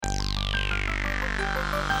What's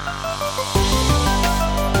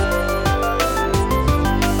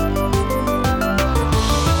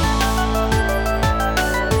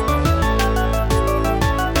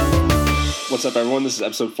up, everyone? This is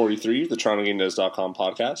episode 43 of the TorontoGameDesk.com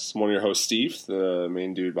podcast. I'm one of your hosts, Steve, the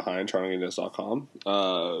main dude behind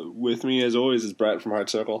TorontoGameDesk.com. With me, as always, is Brett from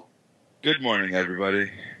Hard Circle. Good morning,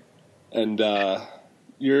 everybody. And are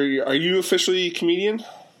you officially a comedian?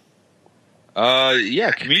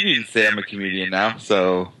 Yeah, comedians say I'm a comedian now,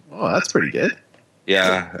 so... Oh, that's pretty good.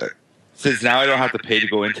 Yeah. Since now I don't have to pay to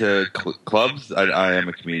go into clubs, I am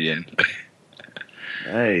a comedian.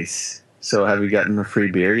 Nice. So have you gotten a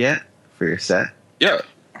free beer yet for your set? Yeah.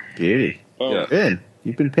 Beauty. Oh. Yeah. Good.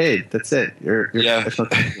 You've been paid. That's it. You're Yeah. a professional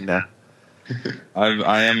comedian now.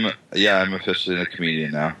 I'm officially a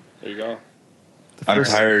comedian now. There you go. I'm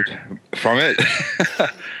tired from it.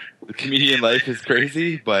 The comedian life is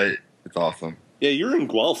crazy, but it's awesome. Yeah, you were in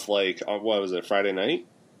Guelph, what was it, Friday night?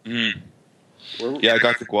 Mm-hmm. Yeah, I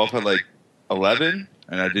got to Guelph at 11,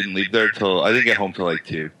 and I didn't leave there till... I didn't get home till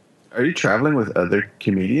 2. Are you traveling with other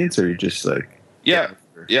comedians, or are you just Yeah,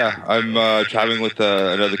 I'm traveling with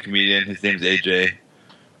another comedian. His name's AJ.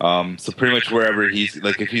 So pretty much wherever he's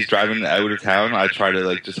if he's driving out of town, I try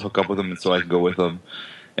to just hook up with him, so I can go with him.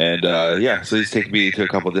 And so he's taking me to a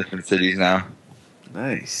couple different cities now.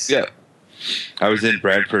 Nice. Yeah, I was in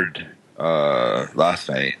Brantford last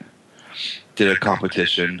night. Did a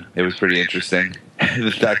competition. It was pretty interesting.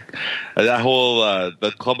 that whole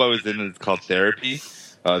the club I was in is called Therapy,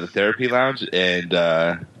 the Therapy Lounge,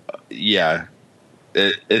 and yeah.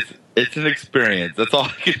 It's an experience. That's all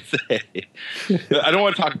I can say. I don't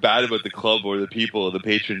want to talk bad about the club or the people, the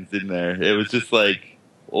patrons in there. It was just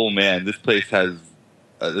oh man, this place has.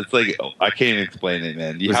 It's I can't even explain it,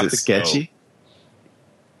 man. Was it sketchy? Go.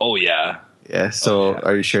 Oh yeah. Yeah. So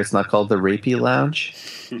are you sure it's not called the Rapey Lounge?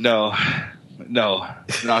 No,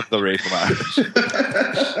 it's not the Rape Lounge.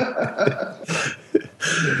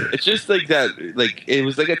 It's just that. It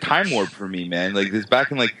was a time warp for me, man. This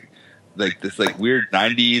back in this weird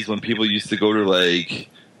 90s when people used to go to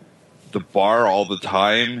the bar all the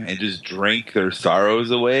time and just drink their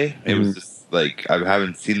sorrows away. It was just I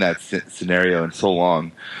haven't seen that scenario in so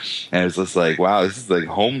long, and it's just wow, this is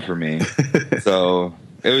home for me. So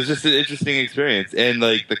it was just an interesting experience, and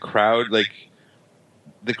the crowd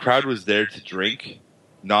was there to drink,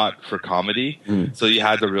 not for comedy. So you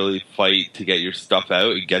had to really fight to get your stuff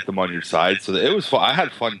out and get them on your side. So it was fun. I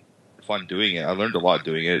had fun doing it. I learned a lot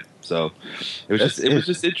doing it. So it was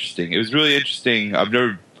just interesting. It was really interesting. I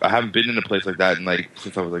haven't been in a place like that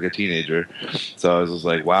since I was a teenager. So I was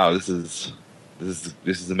just wow, this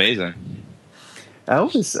is amazing. I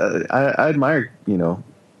always I admire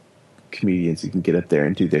comedians who can get up there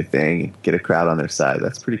and do their thing and get a crowd on their side.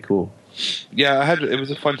 That's pretty cool. Yeah, it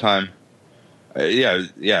was a fun time. Yeah.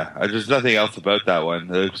 There's nothing else about that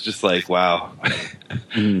one. It was just wow,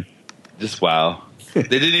 just wow. They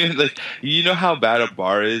didn't even you know how bad a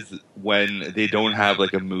bar is when they don't have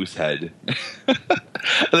a moose head.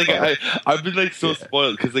 I've been so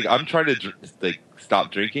spoiled because I'm trying to stop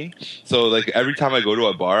drinking. So every time I go to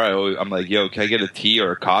a bar, I'm yo, can I get a tea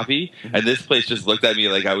or a coffee? And this place just looked at me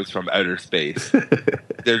like I was from outer space.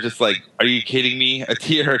 They're just are you kidding me? A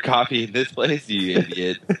tea or a coffee in this place, you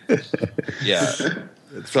idiot? Yeah.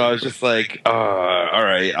 So I was just all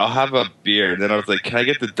right, I'll have a beer. And then I was can I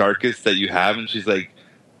get the darkest that you have? And she's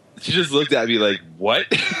she just looked at me what?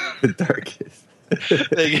 The darkest.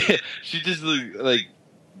 She just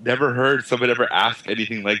never heard someone ever ask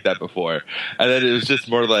anything like that before. And then it was just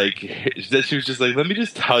more she was just let me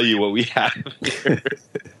just tell you what we have here.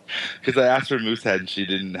 Because I asked for Moosehead and she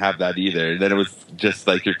didn't have that either. And then it was just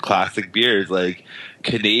your classic beers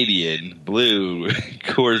Canadian, Blue,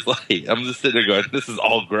 Coors Light. I'm just sitting there going, this is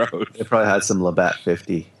all gross. They probably had some Labatt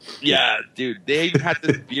 50. Yeah, dude. They even had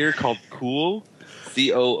this beer called Cool.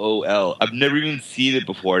 Cool. I've never even seen it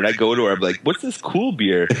before. And I go to her, I'm what's this Cool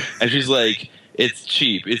beer? And she's it's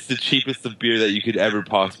cheap. It's the cheapest of beer that you could ever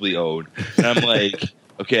possibly own. And I'm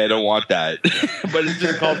okay, I don't want that. But it's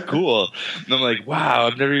just called Cool. And I'm wow,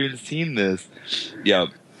 I've never even seen this. Yeah.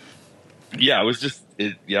 Yeah, it was just,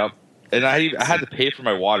 yep. And I had to pay for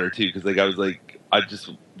my water, too, because I was I just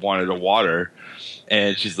wanted a water.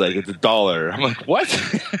 And she's it's $1. I'm what?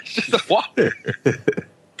 It's just a water.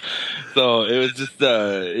 So it was just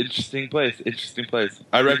interesting place.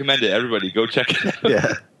 I recommend it. Everybody, go check it out.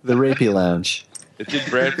 Yeah, the Rapey Lounge. It's in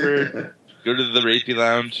Brantford. Go to the Rapey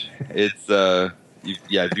Lounge. It's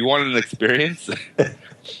if you want an experience.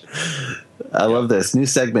 I love this new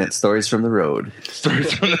segment, Stories from the Road.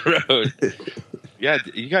 Stories from the Road. Yeah,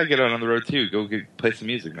 you gotta get out on the road too. Go play some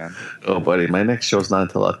music, man. Oh, buddy, my next show's not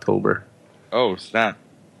until October. Oh, snap.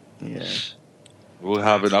 Yeah. We'll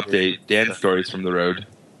have an update. Dan stories from the road.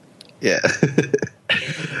 Yeah.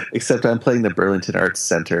 Except I'm playing the Burlington Arts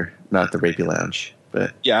Center, not the Rapey Lounge.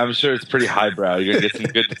 But Yeah, I'm sure it's pretty highbrow. You're gonna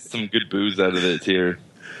get some good booze out of it here.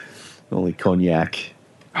 only cognac.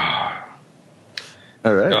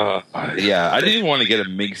 All right. Yeah, I didn't want to get a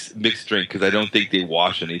mixed drink because I don't think they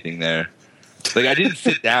wash anything there. Like, I didn't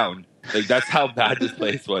sit down. Like, that's how bad this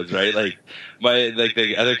place was, right? Like,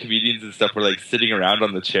 the other comedians and stuff were like sitting around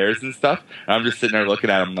on the chairs and stuff, and I'm just sitting there looking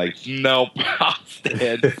at them like, nope, I'll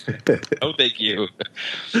stand. No, thank you.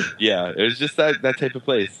 Yeah, it was just that type of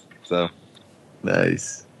place. So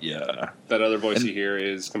Nice. yeah, That other voice you hear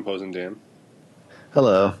is Composing Dan.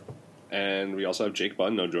 Hello. And we also have Jake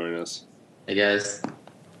Butno joining us. Hey guys.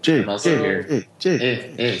 Jake. I'm also here. Jake.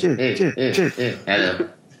 Hello.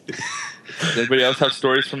 does anybody else have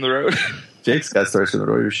stories from the road? Jake's got stories from the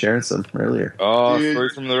road. We were sharing some earlier. Oh, Dude.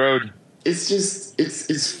 stories from the road. It's just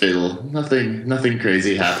it's fiddle. Nothing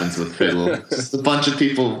crazy happens with fiddle. Just a bunch of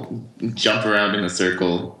people jump around in a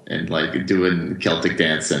circle and like doing Celtic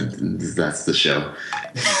dance, and that's the show.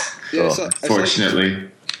 Yeah, Oh, Fortunately.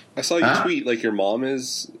 I saw you Huh? tweet like your mom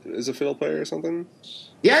is a fiddle player or something.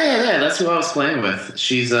 Yeah. That's who I was playing with.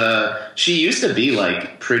 She used to be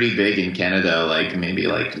like pretty big in Canada, like maybe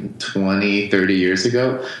like 20, 30 years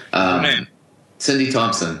ago. Her name? Cindy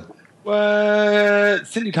Thompson. What?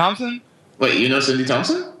 Cindy Thompson? Wait, you know Cindy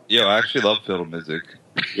Thompson? Yo, I actually love fiddle music.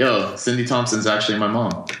 Yo, Cindy Thompson's actually my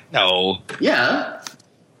mom. No, Yeah.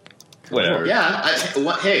 whatever. Yeah,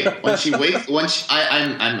 when she wakes,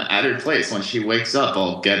 I'm at her place. When she wakes up,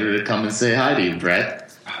 I'll get her to come and say hi to you,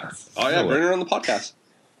 Brett. Oh yeah, bring her on the podcast.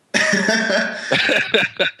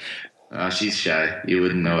 She's shy. You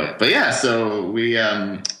wouldn't know it. But yeah, so we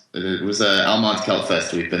it was a Almont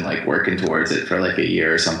Keltfest. We've been like working towards it for like a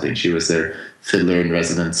year or something. She was their fiddler in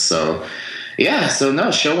residence. So yeah, so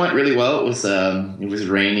no, show went really well. It was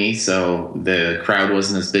rainy, so the crowd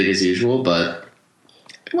wasn't as big as usual, but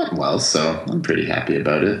it went well. So I'm pretty happy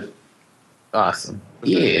about it. Awesome.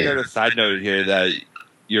 I got a side note here that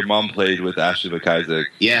your mom played with Ashley McIsaac.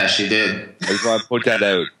 Yeah, she did. I just want to point that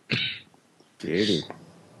out. Dude.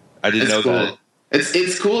 I didn't know cool. that.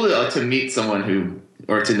 It's cool to meet someone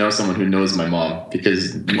or to know someone who knows my mom,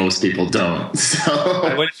 because most people don't. I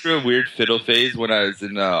So went through a weird fiddle phase when I was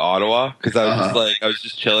in Ottawa because I was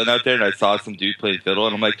just chilling out there and I saw some dude playing fiddle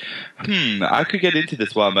and I'm like, I could get into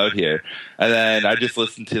this while I'm out here. And then I just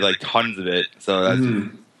listened to like tons of it. So that's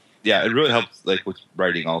yeah, it really helps like with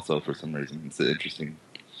writing also for some reason. It's interesting.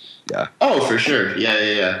 Yeah. oh, for sure.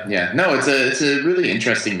 Yeah. No, it's a really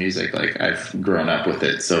interesting music. Like I've grown up with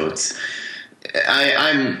it, so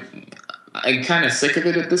I'm kind of sick of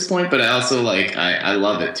it at this point, but I also like I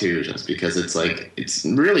love it too, just because it's like it's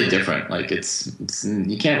really different. Like it's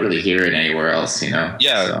you can't really hear it anywhere else, you know.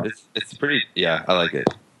 Yeah, So, it's pretty. Yeah, I like it.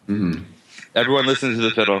 mhm. Everyone listens to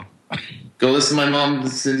the fiddle. Go listen to my mom,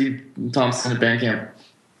 Cindy Thompson at Bandcamp.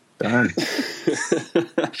 Darn.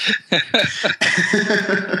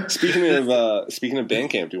 Speaking of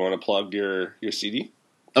Bandcamp, do you want to plug your CD?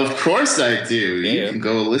 Of course I do. You Yeah. can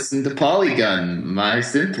go listen to Polygon, my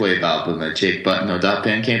synthwave album at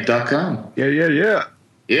jakebutno.bandcamp.com. Yeah.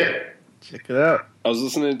 Yeah. Check it out. I was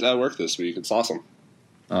listening at work this week. It's awesome.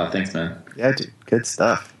 Oh, thanks, man. Yeah, dude. Good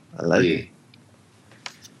stuff. I like it.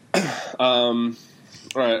 Yeah. All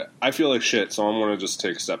right, I feel like shit, so I'm gonna just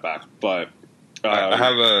take a step back. But I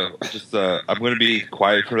have I'm going to be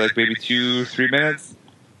quiet for like maybe 2-3 minutes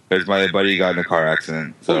because my buddy got in a car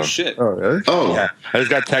accident. So oh shit! Oh, really? Oh, yeah, I just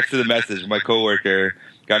got texted a message. My coworker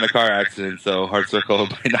got in a car accident, so Heart Circle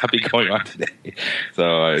might not be going on today.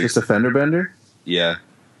 So Just a fender bender? yeah,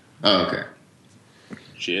 Oh, okay.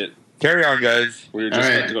 Shit. carry on, guys. We were just All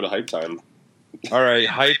right. about to go to hype time. All right,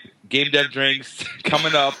 hype game dev drinks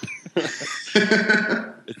coming up.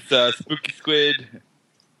 It's Spooky Squid,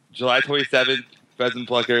 July 27th, Pheasant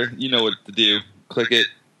Plucker. You know what to do. Click it.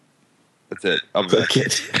 That's it. I'll be back. Click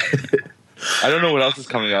it. I don't know what else is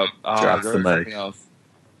coming up. Drops There the was mic. something else.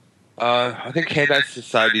 I think Canine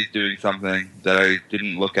Society is doing something that I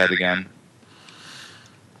didn't look at again.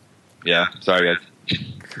 Yeah, sorry guys.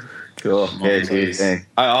 Cool. Okay, Jeez. dang.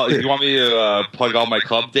 If you want me to plug all my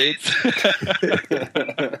club dates,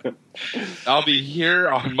 I'll be here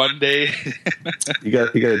on Monday. You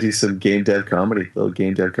got to do some game dev comedy. Little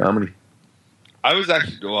game dev comedy. I was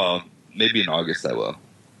actually, maybe in August I will.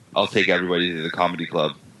 I'll take everybody to the comedy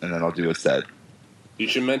club and then I'll do a set. You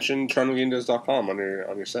should mention TorontoGameDevs.com on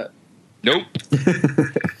your set. Nope.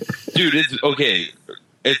 Dude, it's okay.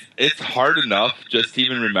 It's hard enough just to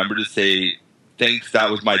even remember to say thanks, that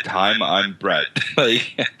was my time. I'm Brett.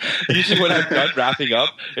 Like, usually when I'm done wrapping up,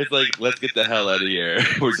 it's like, let's get the hell out of here.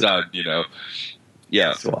 We're done, you know?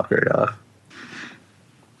 Yeah. Just walk right off.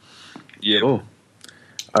 Yeah. Cool.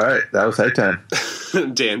 All right, that was hype time.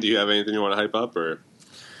 Dan, do you have anything you want to hype up, or?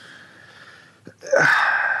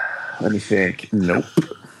 Let me think. Nope.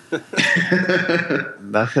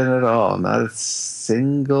 Nothing at all. Not a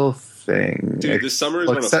single thing. Dude, this summer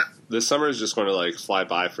is just going to like fly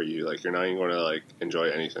by for you. Like you're not even going to like enjoy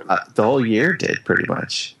anything. The whole year did pretty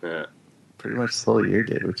much. Yeah, Pretty much the whole year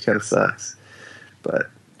did, which kind of sucks. But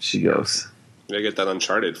she goes. you gotta get that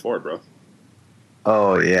Uncharted 4, bro.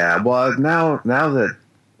 Oh yeah. Well, now that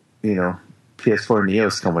PS4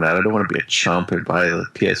 Neo's coming out, I don't want to be a chump and buy the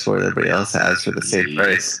PS4 that everybody else has for the same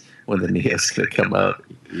price when the Neo's gonna come out.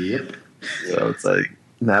 Yep. So it's like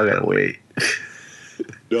now I gotta wait.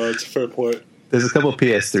 No, it's a fair point. There's a couple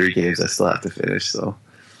PS3 games I still have to finish. So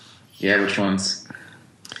Yeah, which ones?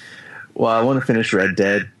 well, I want to finish Red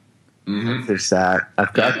Dead. Mm-hmm. There's that.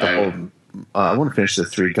 I've got Yeah, the whole. I want to finish the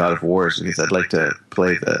 3 God of Wars because I'd like to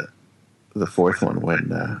play the fourth one when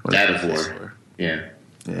God of it's War. Yeah.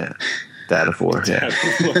 Yeah, Dad of War. Yeah.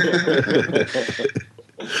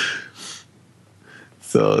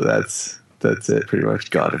 So that's it. Pretty much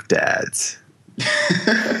God of Dads.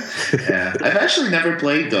 Yeah. I've actually never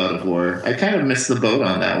played God of War. I kind of missed the boat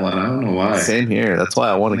on that one. I don't know why. Same here. That's why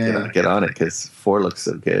I want to Yeah. get on it because 4 looks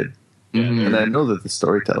so good, Mhm. and I know that the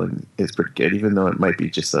storytelling is pretty good, even though it might be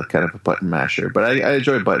just a kind of a button masher. But I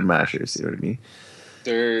enjoy button mashers. You know what I mean?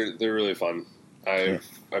 They're really fun.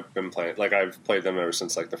 I've been playing, like I've played them ever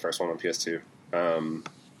since like the first one on PS2.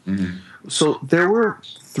 Mhm. So there were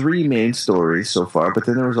 3 main stories so far, but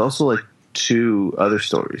then there was also like 2 other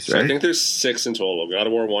stories, So right? I think there's 6 in total. God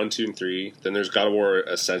of War 1, 2, and 3. Then there's God of War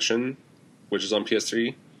Ascension, which is on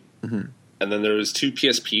PS3. Mhm. And then there was 2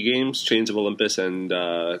 PSP games, Chains of Olympus and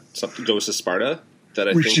something Ghost of Sparta. That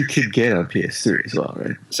I Which think. you could get on PS3 as well,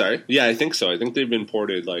 right? Sorry, yeah, I think so. I think they've been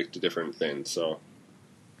ported like to different things. So,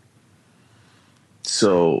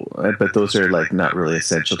 but those are like not really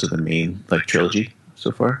essential to the main like trilogy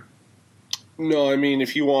so far. No, I mean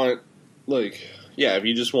if you want like if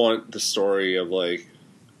you just want the story of like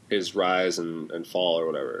his rise and fall or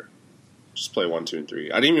whatever, just play 1, 2, and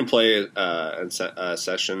 3. I didn't even play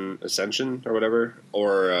Ascension or whatever,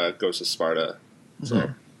 or Ghost of Sparta. So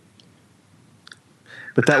Mhm.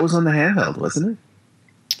 But that was on the handheld, wasn't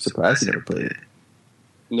it? Surprised you never played it.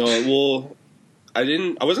 no, well, I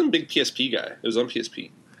wasn't a big PSP guy. It was on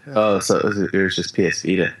PSP. Oh, so it was just PS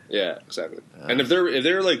Vita. Yeah, exactly. And if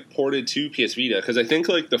they're like ported to PS Vita, because I think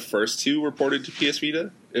like the first 2 were ported to PS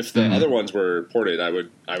Vita. If the other ones were ported, I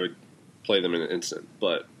would play them in an instant.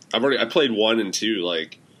 But I played 1 and 2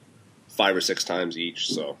 like 5 or 6 times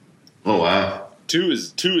each. So Oh, wow. 2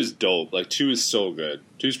 is dope. Like 2 is so good.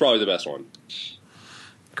 2 is probably the best one.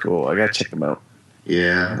 Cool. I gotta check them out.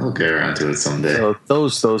 Yeah, I'll get around to it someday. So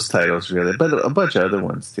those titles really, but a bunch of other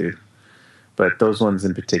ones too. But those ones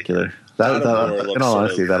in particular, God of War in looks all sort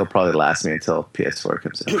honesty, of- that'll probably last me until PS4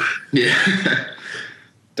 comes out. Yeah.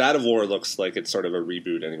 God of War looks like it's sort of a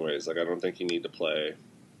reboot, anyways. Like I don't think you need to play.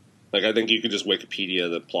 Like I think you could just Wikipedia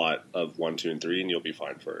the plot of 1, 2, and 3, and you'll be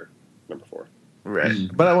fine for number 4. Right.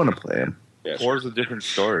 But I want to play them. Yeah, 4 is a different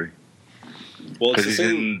story. Well, it's Because the he's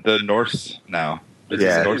same. in the Norse now. It's Yeah.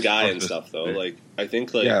 the same Norse guy and Norse stuff, though. mystery. Like I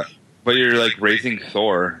think like. Yeah. But you're like raising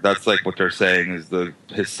Thor. That's like what they're saying is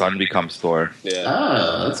his son becomes Thor. Yeah.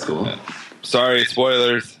 Oh, that's cool. Sorry,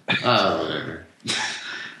 spoilers. Oh, whatever.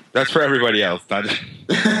 That's for everybody else, not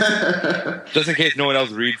just in case no one else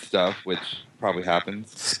reads stuff, which probably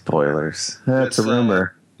happens. Spoilers. That's a What's,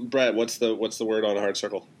 rumor. Brett, what's the word on a hard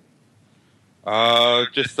circle?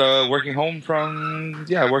 Just working home from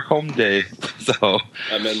work home day. So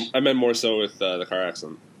I meant more so with the car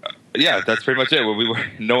accident. yeah, that's pretty much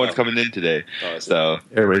it. No one's coming in today. Oh, I see. So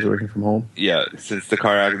Everybody's working from home. yeah, since the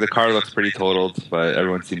car looks pretty totaled, but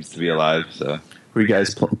everyone seems to be alive. So Were you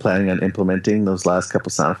guys planning on implementing those last couple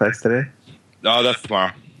sound effects today? no, that's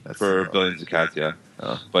tomorrow That's for tomorrow. Billions of Cats. Yeah,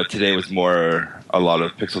 Oh. but today was more a lot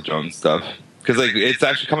of Pixel Jones stuff because like it's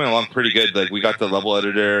actually coming along pretty good. Like we got the level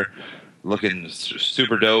editor looking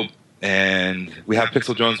super dope, and we have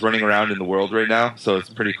Pixel Jones running around in the world right now, so it's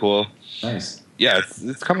pretty cool. Nice. Yeah,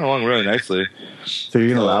 it's coming along really nicely. So you're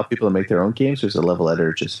going to allow people to make their own games, or is a level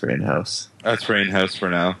editor just for in-house? That's for in-house for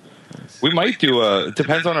now. We might do it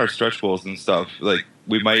depends on our stretch goals and stuff. Like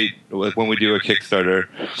we might, like when we do a Kickstarter,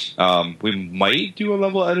 we might do a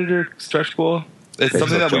level editor stretch goal. It's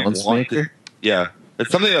something that we Jones want. Maker? Yeah,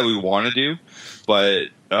 it's something that we want to do,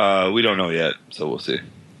 but we don't know yet. So we'll see.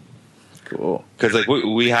 Cool. Because like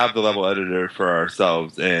we have the level editor for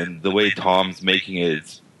ourselves, and the way Tom's making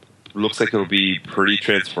it looks like it'll be pretty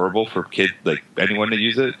transferable for kids, like anyone to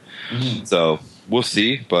use it. Mhm. So we'll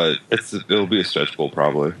see, but it'll be a stretch goal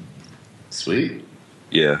probably. Sweet.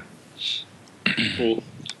 Yeah. Cool.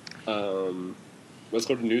 Let's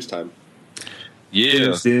go to news time. Yeah.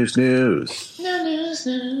 News, news, news. No news.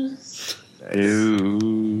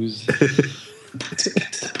 News.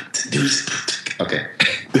 Okay.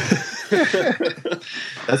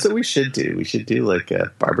 That's what we should do. We should do like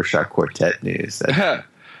a barbershop quartet news. That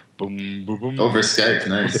Boom, boom, boom. Over Skype,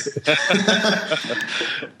 nice.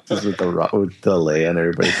 is with the delay on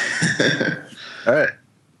everybody. All right,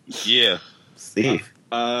 Yeah. Steve.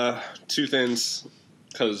 Two things,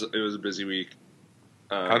 because it was a busy week.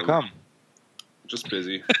 How come? Just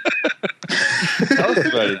busy. Tell us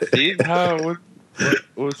about it, Steve.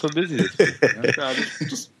 What was so busy this week? No,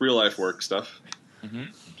 just real life work stuff.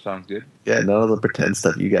 Sounds good. Yeah, none of the pretend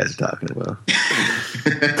stuff you guys are talking about.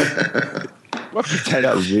 What I pretend?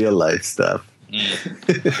 got real life stuff.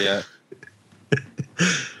 Yeah.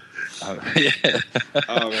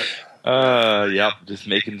 Yeah. Yep. Just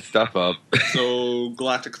making stuff up. So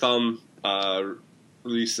Galactic Thumb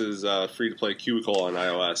releases free to play Cubicle on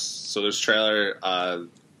iOS. So there's a trailer.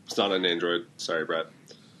 It's not on Android. Sorry, Brett.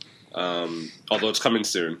 Although it's coming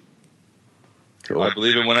soon. Cool. I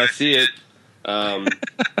believe it when I see it.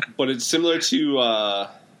 But it's similar to I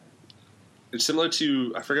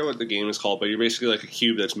forget what the game is called, but you're basically like a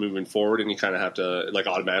cube that's moving forward, and you kind of have to like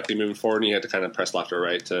automatically moving forward, and you have to kind of press left or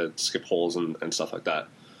right to skip holes and stuff like that.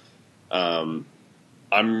 I'm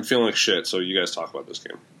feeling like shit, so you guys talk about this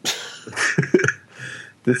game.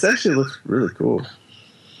 This actually looks really cool.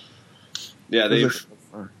 Yeah, This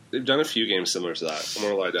they've done a few games similar to that. I'm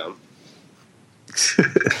gonna lie down.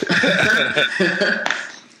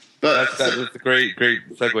 But That's a great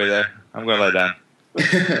segue there. I'm going to lie down.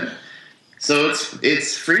 so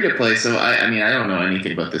it's free to play. So I mean I don't know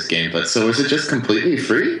anything about this game, but so is it just completely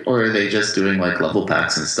free, or are they just doing like level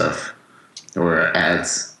packs and stuff, or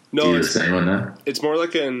ads? No, does anyone know? It's more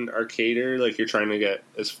like an arcader. Like you're trying to get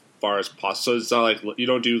as far as possible. So it's not like you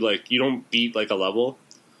don't beat like a level.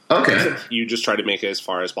 Okay. You just try to make it as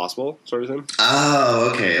far as possible, sort of thing.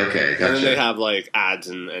 Oh, okay, gotcha. And then they have like ads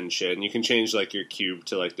and shit, and you can change like your cube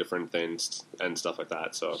to like different things and stuff like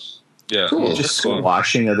that. So Yeah. Cool. Just That's cool.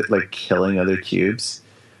 squashing killing other cubes.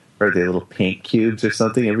 Or they little paint cubes or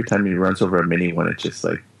something. Every time he runs over a mini one, it just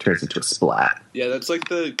like turns into a splat. yeah, that's like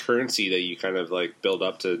the currency that you kind of like build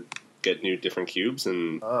up to get new different cubes,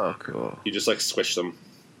 and Oh, cool. you just like squish them.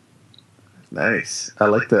 Nice. I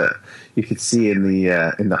like that. You could see in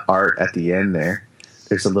the art at the end there.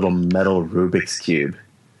 There's a little metal Rubik's cube.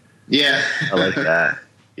 Yeah. I like that.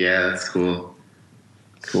 Yeah, that's cool.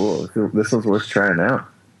 Cool. This one's worth trying out.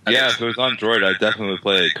 Yeah, if it was on Droid, I'd definitely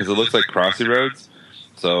play it because it looks like Crossy Roads.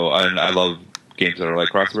 So I love games that are like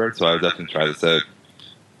Crossy Roads, so I would definitely try this out.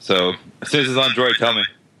 So as soon as it's on Droid, tell me.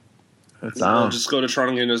 It's Well, on. just go to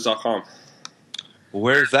TorontoGameNews.com.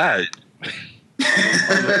 Where's that?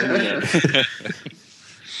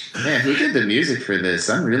 Man, who did the music for this?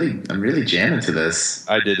 I'm really jamming to this.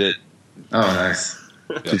 I did it. Oh, nice.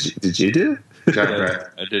 Did you do? Good job, Brett.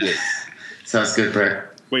 I did it. Sounds good,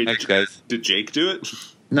 Brett. Wait, Thanks, guys. did Jake do it?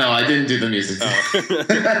 No, I didn't do the music.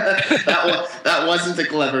 Oh. that wasn't a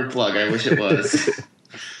clever plug. I wish it was.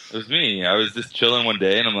 It was me. I was just chilling one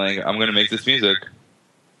day, and I'm like, I'm gonna make this music.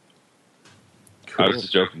 I was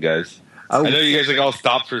just joking, guys. I know you guys like all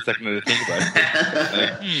stopped for a second to think about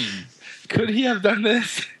it. Like, could he have done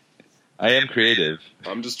this? I am creative.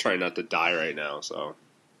 I'm just trying not to die right now, so.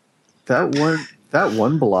 That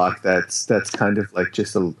one block that's kind of like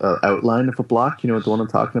just a outline of a block. You know what the one I'm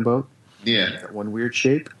talking about? Yeah, That one weird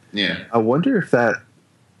shape. yeah. I wonder if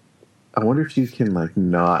you can like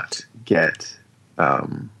not get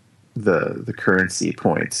the currency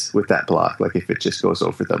points with that block. Like if it just goes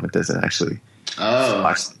over them, it doesn't actually. Oh,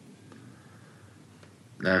 splash.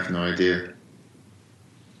 I have no idea.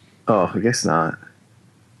 Oh, I guess not.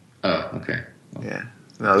 Oh, okay. Yeah.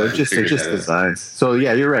 No, they're just Figured that out. designs. So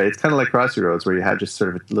yeah, you're right. It's kind of like Crossy Roads, where you have just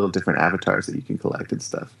sort of little different avatars that you can collect and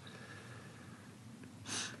stuff.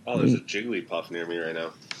 Oh, there's a Jigglypuff near me right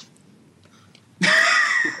now.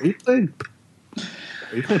 Are you playing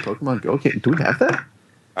Pokemon Go? Okay, do we have that?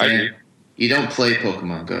 I Dan, do. you don't play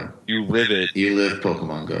Pokemon Go. You live it. You live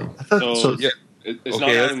Pokemon Go. I thought So, so. yeah. It's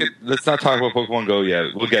Okay, not let's not talk about Pokemon Go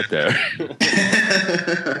yet. We'll get there.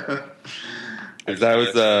 Because that was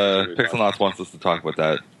Pixelnauts wants us to talk about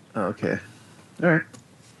that. Oh, okay. All right.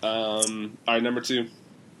 All right, number 2.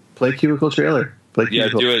 Play Cubicle trailer. Play Yeah,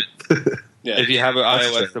 Cubicle. do it. Yeah. If you have an That's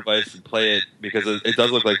iOS true. device, play it because it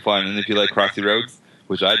does look like fun. And if you like Crossy Roads,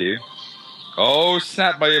 which I do. Oh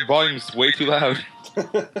snap! My volume's way too loud.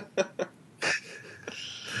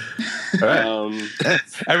 All right.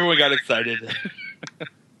 Everyone got excited.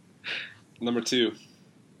 Number 2,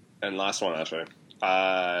 and last one actually.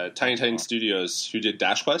 Tiny Titan Studios, who did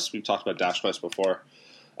Dash Quest. We've talked about Dash Quest before.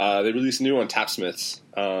 They released a new one, Tapsmiths.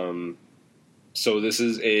 So this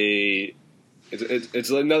is it's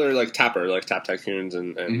another like tapper, like Tap Tycoons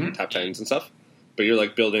and Tap Titans and stuff. But you're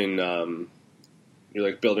like building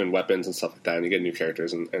weapons and stuff like that, and you get new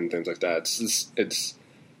characters and things like that. It's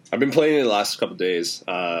I've been playing it the last couple of days.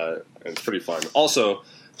 And it's pretty fun. Also,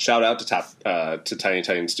 shout out to Tiny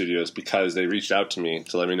Titan Studios because they reached out to me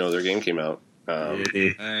to let me know their game came out.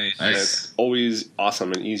 Nice. Nice. It's always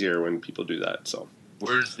awesome and easier when people do that. So,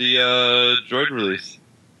 Where's the Droid release?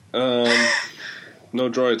 no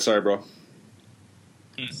Droid, sorry, bro.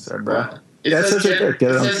 Sorry, bro. It Yeah, it says says right there,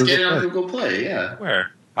 get it on get it on Google Google Play. Yeah.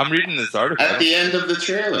 Where? I'm reading this article. At the end of the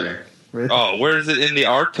trailer. Oh, where is it in the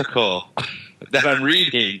article that I'm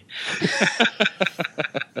reading?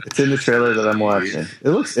 It's in the trailer that I'm watching. It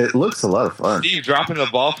looks a lot of fun. Steve dropping the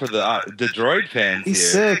ball for the Droid fans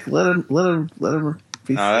He's here. sick. Let him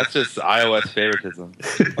be No, that's just iOS favoritism.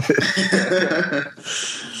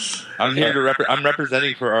 I'm here to I'm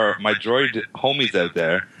representing for my Droid homies out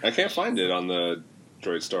there. I can't find it on the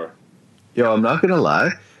Droid store. Yo, I'm not gonna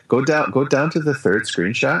lie. Go down to the third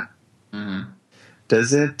screenshot. Mhm.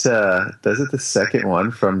 Does it the second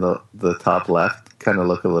one from the top left kind of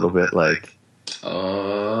look a little bit like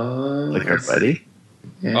our buddy?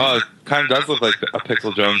 Yeah. Oh, it kind of does look like a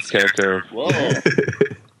Pixel Jones character. Whoa.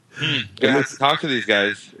 Gonna have to talk to these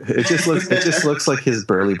guys. It just looks like his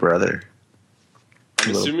burly brother.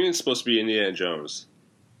 I'm assuming it's supposed to be Indiana Jones.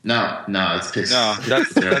 No, it's Pixel. No,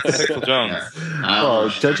 that's Pixel Jones. Well,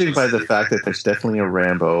 judging by the fact that there's definitely a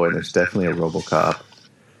Rambo and there's definitely a RoboCop.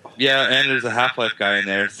 Yeah, and there's a Half-Life guy in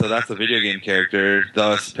there, so that's a video game character,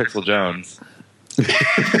 thus Pixel Jones.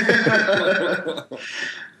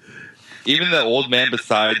 Even the old man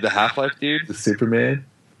beside the Half-Life dude, The Superman.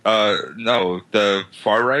 no, the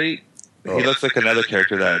far right, Oh. he looks like another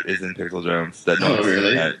character that is in Pixel Jones. That no Oh, one's really?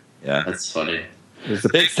 seen yet. Yeah. That's funny. There's the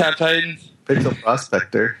Big Tap Titans, Pixel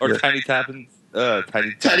Prospector. or Yeah. Tiny Tappins.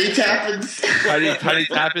 Tiny Tappins. Tiny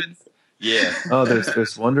Tappins. Yeah, Oh,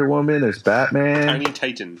 there's Wonder Woman. There's Batman. Tiny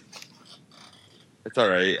Titan. it's all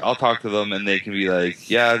right. I'll talk to them, and they can be like,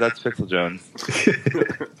 "Yeah, that's Pixel Jones."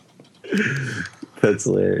 That's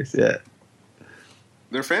hilarious. Yeah.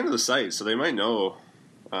 They're a fan of the site, so they might know.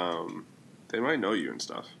 They might know you and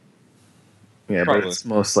stuff. Yeah, Probably. but it's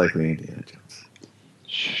most likely Indiana Jones.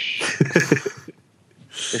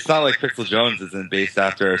 It's not like Pixel Jones isn't based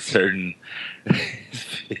after a certain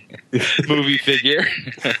movie figure.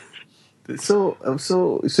 So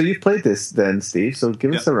you've played this then, Steve. So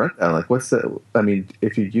give us a rundown. Like, what's the? I mean,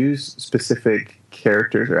 if you use specific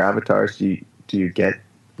characters or avatars, do you get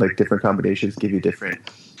like different combinations? Give you different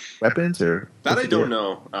weapons or That what's I the don't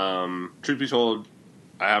deal? know. Truth be told,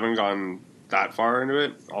 I haven't gone that far into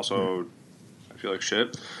it. Also, I feel like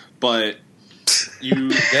shit. But you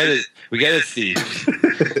We get it, Steve.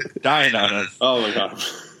 Dying on us. Oh my god,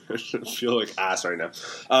 I feel like ass right now.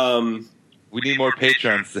 We need more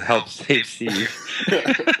patrons to help save Steve.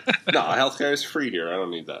 No, healthcare is free here. I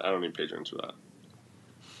don't need that. I don't need patrons for that.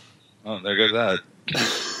 Oh, there goes that.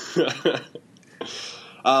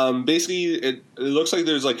 Basically, it looks like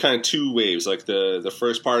there's like kind of two waves. Like the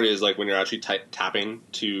first part is like when you're actually tapping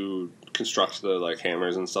to construct the like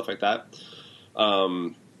hammers and stuff like that.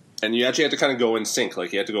 And you actually have to kind of go in sync.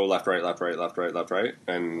 Like you have to go left, right, left, right, left, right, left, right,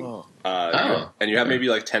 and and you have maybe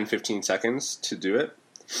like 10, 15 seconds to do it.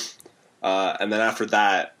 And then after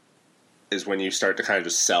that is when you start to kind of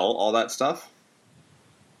just sell all that stuff.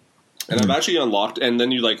 And I've actually unlocked, and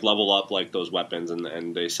then you like level up like those weapons,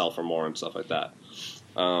 and they sell for more and stuff like that.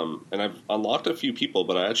 And I've unlocked a few people,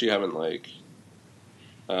 but I actually haven't like.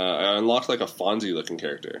 I unlocked like a Fonzie looking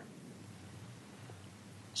character,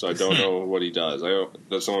 so I don't know what he does.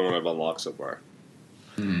 That's the only one I've unlocked so far.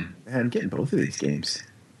 Man, I'm getting both of these games.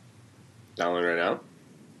 Downloading right now.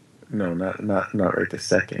 No, not right this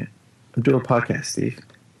second. I'm doing a podcast, Steve.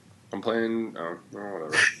 I'm playing. Oh,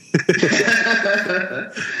 whatever.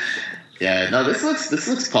 Yeah, no, this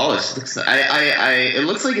looks polished. It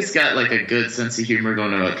looks like it's got like a good sense of humor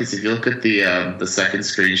going on. Because if you look at the second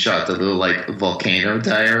screenshot, the little like volcano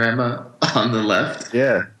diorama on the left,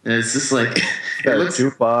 Yeah, and it's just like got it a looks.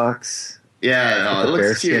 jukebox. Yeah, no, it a looks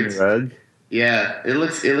bearskin cute. rug. Yeah, it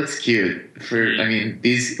looks cute. I mean,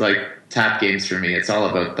 these like tap games for me, it's all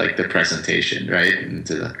about like the presentation, right? And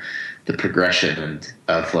to the progression and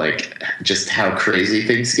of like just how crazy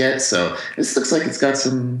things get. So this looks like it's got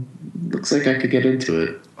some. Looks like I could get into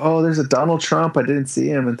it. Oh, there's a Donald Trump. I didn't see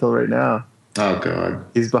him until right now. Oh god.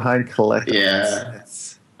 He's behind collectibles. Yeah.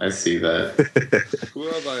 I see that. Who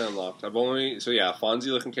have I unlocked? Fonzie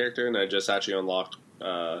looking character, and I just actually unlocked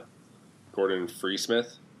Gordon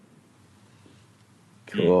Freesmith,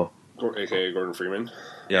 Cool. aka Gordon Freeman.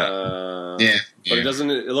 Yeah. But it doesn't.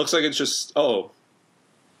 It looks like it's just. I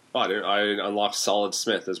unlocked Solid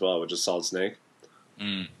Smith as well, which is Solid Snake.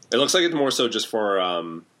 Mm. It looks like it's more so just for.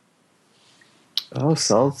 Oh,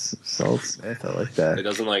 Solid Smith. I like that. It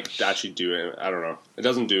doesn't actually do it. I don't know. It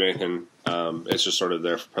doesn't do anything. It's just sort of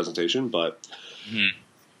there for presentation, but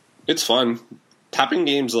it's fun. Tapping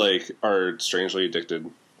games are strangely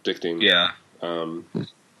addicting. Yeah.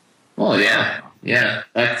 Well, yeah.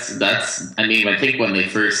 That's. I mean, I think when they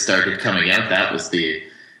first started coming out, that was the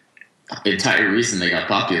entire reason they got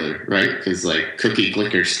popular, right? Because like Cookie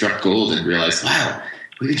Clicker struck gold and realized, wow,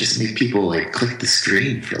 we could just make people like click the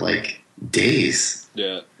screen for like days.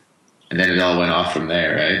 Yeah. And then it all went off from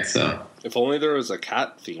there, right? So if only there was a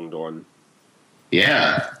cat themed one.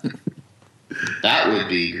 Yeah. That would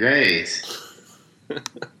be great.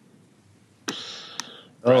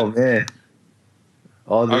 Oh man.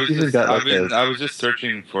 Oh, I was just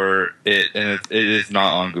searching for it, and it is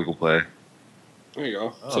not on Google Play. There you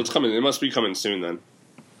go. Oh. So it's coming. It must be coming soon then.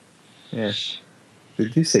 Yeah. They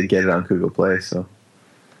do say get it on Google Play, so.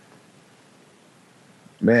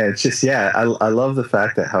 Man, it's just, I love the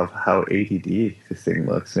fact that how ADD this thing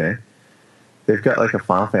looks, man. They've got like a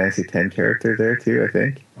Final Fantasy X character there too, I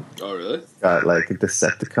think. Oh, really? Got like a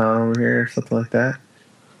Decepticon over here or something like that.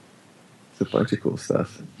 It's a bunch of cool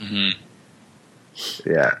stuff. Mm-hmm.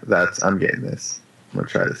 Yeah, I'm getting this. I'm going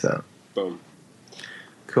to try this out. Boom.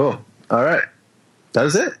 Cool. All right. That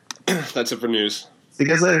was it. That's it for news. See you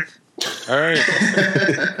guys later. All right.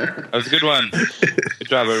 That was a good one. Good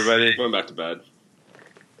job, everybody. Going back to bed.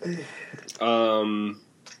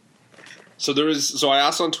 So I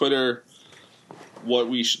asked on Twitter what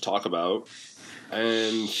we should talk about,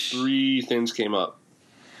 and 3 things came up.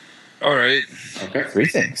 All right. Okay. 3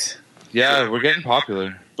 things. Yeah, we're getting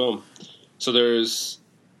popular. Boom. So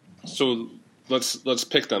let's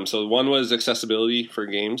pick them. So one was accessibility for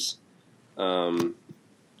games.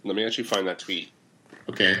 Let me actually find that tweet.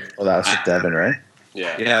 Okay. Well, that was with Devin, right?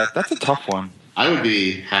 Yeah. Yeah, that's a tough one. I would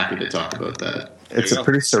be happy to talk about that. It's you a go.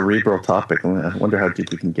 pretty cerebral topic. I wonder how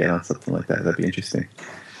deep we can get on something like that. That'd be interesting.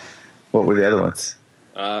 What were the other ones?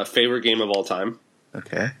 Favorite game of all time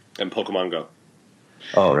Okay. and Pokemon Go.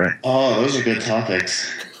 Oh, right. Oh, those are good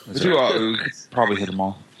topics. We could probably hit them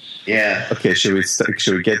all. Yeah. Okay, should we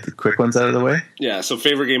get the quick ones out of the way? Yeah. So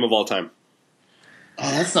favorite game of all time.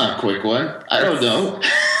 Oh, that's not a quick one. I don't know.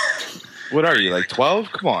 What are you, like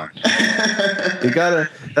 12? Come on. You gotta.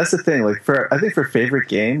 That's the thing. Like I think for favorite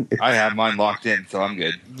game, I have mine locked in, so I'm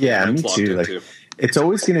good. yeah, me Mine's locked too. in, Like it's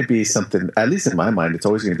always going to be something. At least in my mind, it's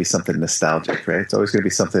always going to be something nostalgic, right? It's always going to be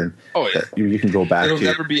something Oh, yeah. that you can go back It'll to.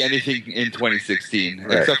 never be anything in 2016,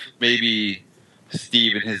 Right. except for maybe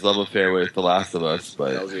Steve and his love affair with The Last of Us.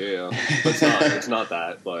 But Yeah. But it's not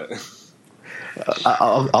that. But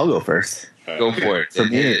I'll go first. go for it.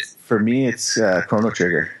 For me, it's Chrono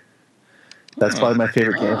Trigger. That's probably my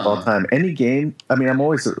favorite game of all time. Any game. I mean, I'm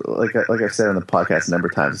always like I've said on the podcast a number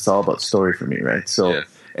of times. It's all about story for me, right? So Yeah.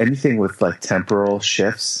 anything with like temporal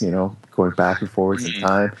shifts, going back and forwards in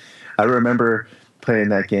time. I remember playing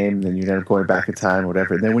that game, and then you end up going back in time,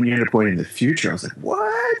 whatever. And then when you end up going in the future, I was like,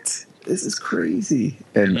 "What? This is crazy!"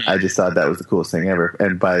 And I just thought that was the coolest thing ever.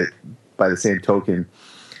 And by the same token,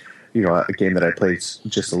 a game that I played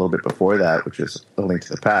just a little bit before that, which was A Link to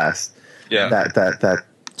the Past. Yeah. That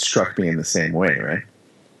struck me in the same way, right?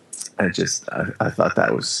 I thought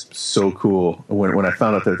that was so cool. When I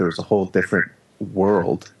found out that there was a whole different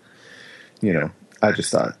world, I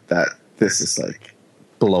just thought that this is like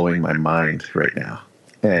blowing my mind right now.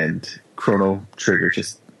 And Chrono Trigger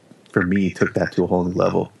just, for me, took that to a whole new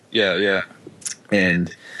level. Yeah.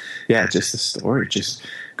 And yeah, just the story, just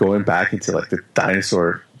going back into like the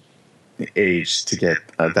dinosaur age to get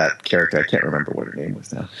that character. I can't remember what her name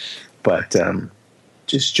was now, but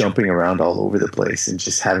just jumping around all over the place and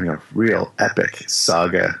just having a real epic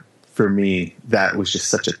saga. For me, that was just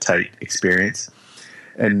such a tight experience.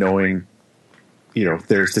 And knowing,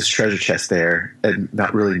 there's this treasure chest there, and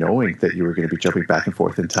not really knowing that you were going to be jumping back and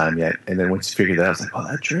forth in time yet. And then once you figured that out, I was like, oh,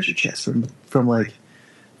 that treasure chest from like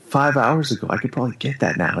 5 hours ago, I could probably get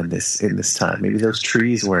that now in this time. Maybe those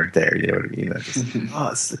trees weren't there. You know what I mean?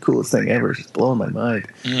 It's the coolest thing ever. It's just blowing my mind.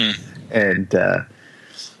 Mm-hmm. And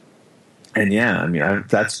And yeah, I mean,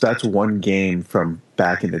 that's one game from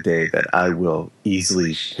back in the day that I will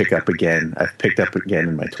easily pick up again. I've picked up again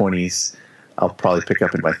in my 20s. I'll probably pick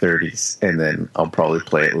up in my 30s, and then I'll probably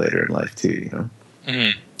play it later in life too. You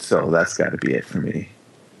know, so that's got to be it for me.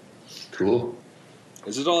 Cool.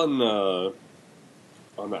 Is it on the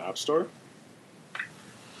App Store?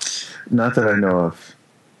 Not that I know of.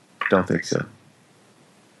 Don't think so.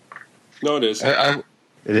 No, it is. It I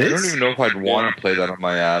is. don't even know if I'd want to play that on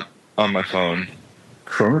my app on my phone.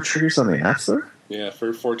 Chrono Trigger's on the App Store. Yeah,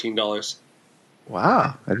 for $14.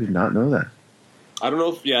 Wow, I did not know that. I don't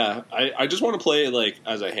know if I just want to play it like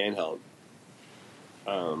as a handheld.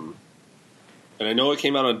 And I know it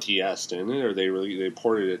came out on DS, didn't it? Or they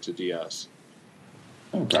ported it to DS.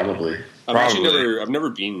 Oh, probably. I've never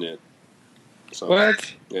beaten it. So,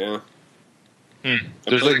 What? Yeah.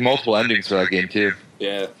 There's like multiple endings for that game too.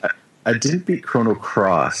 Yeah. I didn't beat Chrono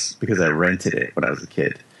Cross because I rented it when I was a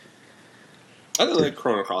kid. I didn't like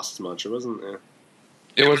Chrono Cross as much. It wasn't.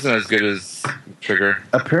 It wasn't as good as Trigger.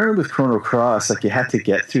 Apparently, with Chrono Cross, like you had to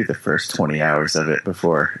get through the first 20 hours of it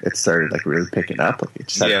before it started like really picking up. Like it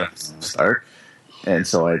just had to start. And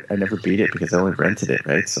so I never beat it because I only rented it,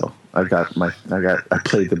 right? So I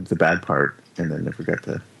played the bad part and then never got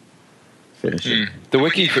to finish it. The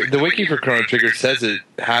wiki for Chrono Trigger says it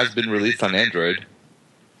has been released on Android.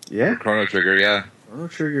 Yeah, Chrono Trigger, yeah. Chrono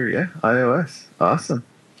Trigger, yeah, iOS, awesome.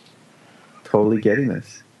 Totally getting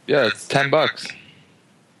this. Yeah, it's $10.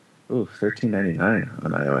 Ooh, $13.99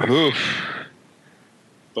 on iOS. Oof.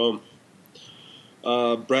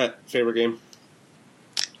 Boom. Brett, favorite game?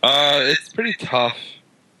 It's pretty tough,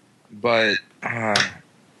 but I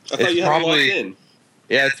thought you had it locked in.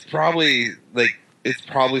 Yeah, it's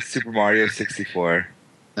probably Super Mario 64.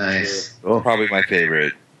 Nice. Oh, Probably my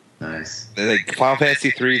favorite. Nice. Like Final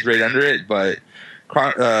Fantasy 3 is right under it, but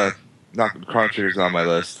Chrono Trigger's on my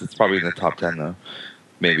list. It's probably in the top 10 though,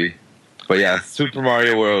 maybe. But yeah, Super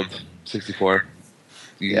Mario World 64.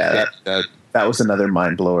 Yeah, that was another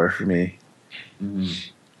mind blower for me.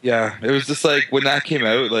 Yeah, it was just like when that came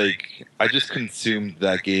out, like I just consumed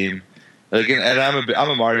that game. Like, and I'm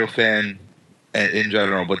a Mario fan in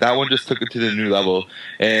general, but that one just took it to the new level.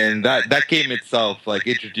 And that game itself, like,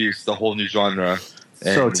 introduced the whole new genre.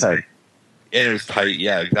 So tight. And it was tight,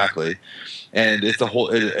 yeah, exactly. And it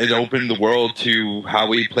opened the world to how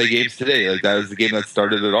we play games today. Like, that was the game that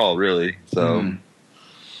started it all, really. So,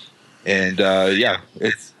 and yeah,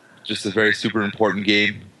 it's just a very super important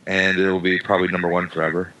game, and it will be probably number one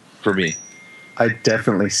forever for me. I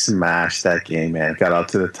definitely smashed that game, man. Got up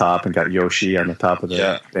to the top and got Yoshi on the top of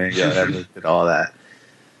the thing. Yeah, did all that.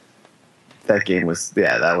 That game was,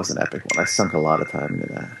 that was an epic one. I sunk a lot of time into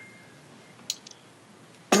that.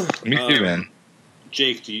 Me too, man.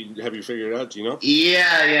 Jake, have you figured it out? Do you know?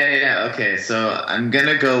 Yeah. Okay, so I'm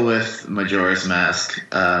gonna go with Majora's Mask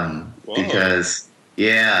because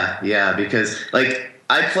like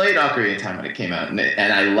I played Ocarina of Time when it came out and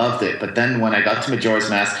I loved it, but then when I got to Majora's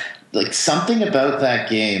Mask, like something about that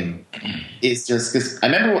game is just because I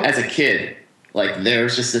remember as a kid, like there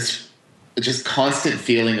was just this just constant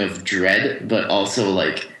feeling of dread, but also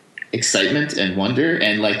like excitement and wonder,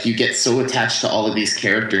 and like you get so attached to all of these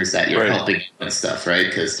characters that you're helping and stuff, right?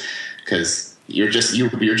 Because you're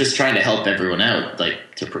just trying to help everyone out, like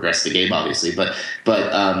to progress the game, obviously. But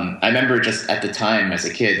I remember just at the time as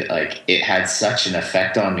a kid, like it had such an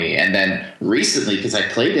effect on me. And then recently, because I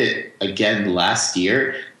played it again last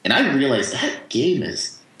year, and I realized that game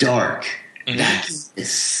is dark. That game is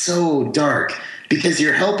so dark because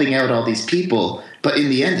you're helping out all these people. But in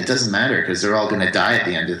the end, it doesn't matter because they're all going to die at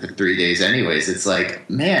the end of the 3 days anyways. It's like,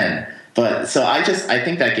 man. But so I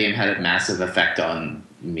think that game had a massive effect on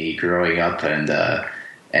me growing up.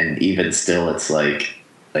 And even still, it's like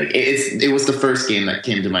it was the first game that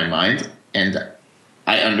came to my mind. And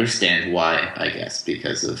I understand why, I guess,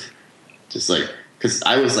 because of just like, because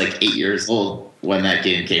I was like 8 years old when that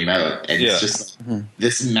game came out. And it's just like,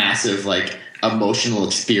 this massive, like, emotional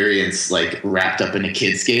experience like wrapped up in a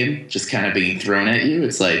kid's game just kind of being thrown at you.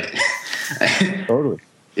 It's like Totally.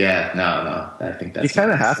 Yeah, no, I think that's you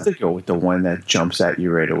kind of have to go with the one that jumps at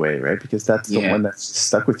you right away, right? Because that's the one that's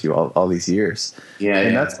stuck with you all these years.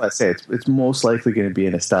 And that's why I say it's most likely going to be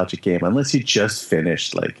a nostalgic game unless you just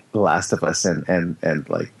finished like The Last of Us and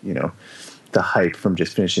like, you know, the hype from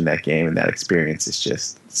just finishing that game and that experience is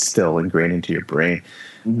just still ingrained into your brain.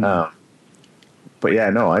 But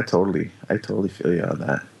yeah, no, I totally feel you on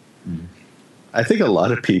that. I think a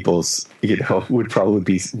lot of people's, you know, would probably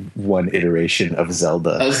be one iteration of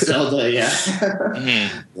Zelda. Oh, Zelda, yeah.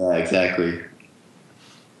 Yeah, exactly.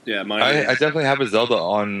 Yeah, mine. I definitely have a Zelda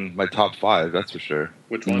on my top 5, that's for sure.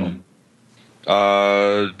 Which one?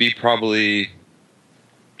 Be probably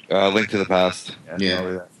Link to the Past. Yeah.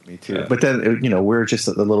 probably that for me too. Yeah. But then we're just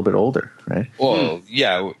a little bit older, right? Well,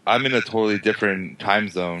 yeah, I'm in a totally different time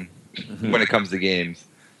zone when it comes to games.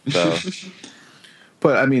 So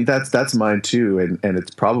But I mean, that's mine too, and it's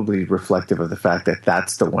probably reflective of the fact that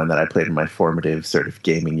that's the one that I played in my formative sort of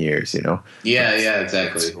gaming years. Yeah,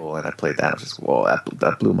 exactly. School, and I played that. I was just, whoa,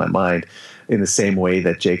 that blew my mind. In the same way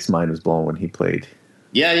that Jake's mind was blown when he played.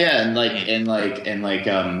 Yeah, and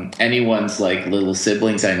anyone's like little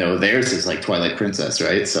siblings I know, theirs is like Twilight Princess,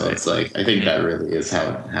 right? So it's like I think that really is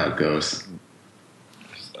how it goes.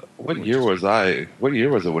 what year was I? What year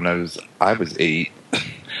was it when I was 8?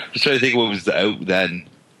 Just trying to think what was out then.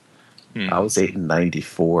 I was 8 in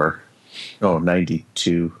 94. Oh,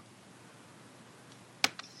 92.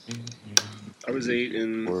 I was 8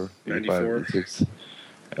 in 4, 94. 86.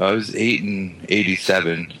 I was 8 in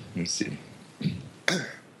 87. Let me see.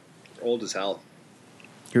 Old as hell.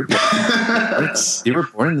 You were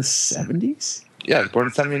born in the 70s? Yeah, I was born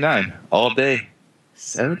in 79. All day.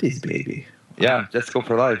 70s, baby. Yeah, just go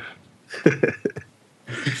for life.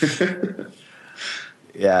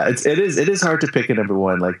 Yeah, it is hard to pick a number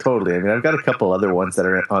one, like totally. I mean, I've got a couple other ones that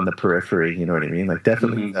are on the periphery, you know what I mean? Like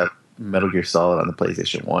definitely Metal Gear Solid on the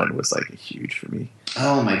PlayStation 1 was like huge for me.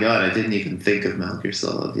 Oh my god, I didn't even think of Metal Gear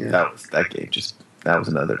Solid. Yeah, that was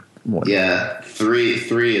another one. yeah. Three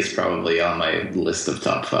is probably on my list of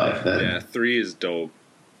top 5. Then. Yeah, 3 is dope.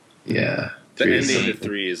 Yeah. The 3 is ending to something.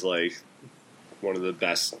 3 is like one of the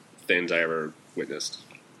best things I ever witnessed.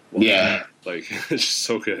 Yeah. Like it's just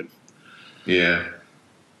so good. Yeah.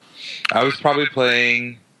 I was probably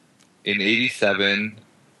playing in 87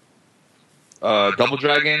 Double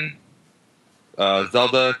Dragon,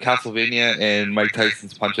 Zelda, Castlevania, and Mike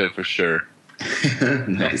Tyson's Punch-Out for sure.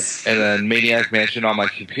 Nice. And then Maniac Mansion on my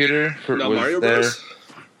computer. No, was Mario there. Bros?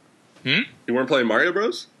 Hmm? You weren't playing Mario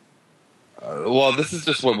Bros? Well, this is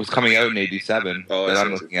just what was coming out in 87 Oh, I that see, I'm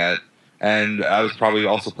I see. looking at. And I was probably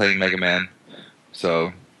also playing Mega Man.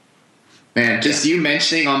 So, Man, just you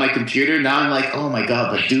mentioning on my computer, now I'm like, oh my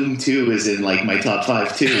god, but Doom 2 is in like my top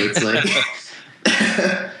 5 too. It's like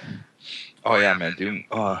oh yeah, man, Doom.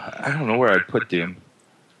 Oh, I don't know where I'd put Doom.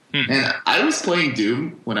 Man, I was playing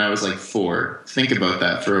Doom when I was like 4. Think about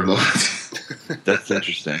that for a moment. That's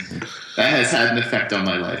interesting. That has had an effect on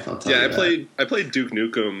my life, I'll tell Yeah, you I that. played Duke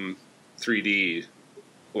Nukem 3D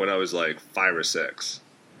when I was like 5 or 6.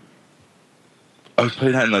 I was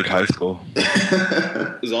playing that in like high school.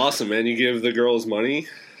 It was awesome, man. You give the girls money.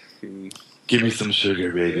 Give me some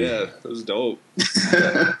sugar, baby. Yeah, it was dope.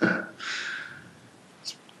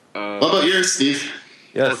 What about yours, Steve?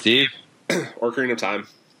 Yeah, Steve. Ocarina of Time.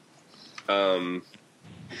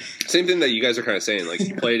 Same thing that you guys are kind of saying. Like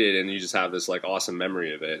you played it and you just have this like awesome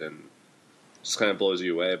memory of it, and it just kind of blows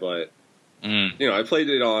you away. But I played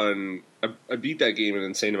it on. I beat that game an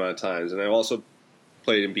insane amount of times, and I also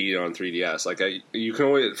played and beat it on 3DS. Like you can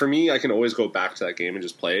always, for me, I can always go back to that game and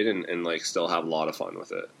just play it and like still have a lot of fun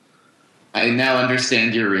with it. I now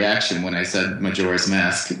understand your reaction when I said Majora's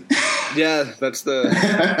Mask. Yeah, that's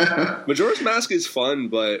the Majora's Mask is fun,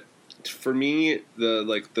 but for me,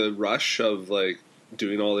 the rush of like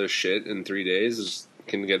doing all this shit in 3 days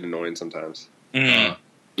can get annoying sometimes. Mm.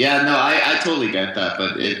 Yeah, no, I totally get that,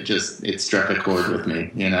 but it struck a chord with me,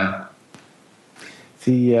 you know?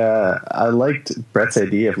 I liked Brett's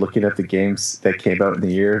idea of looking at the games that came out in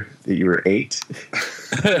the year that you were 8.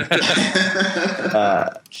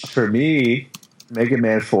 For me, Mega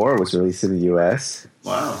Man 4 was released in the US.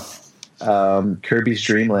 Wow. Kirby's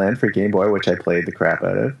Dream Land for Game Boy, which I played the crap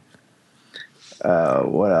out of.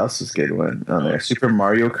 What else was a good one on there? Super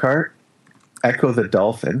Mario Kart, Echo the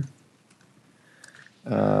Dolphin.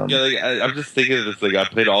 Yeah, like, I'm just thinking of this. Like, I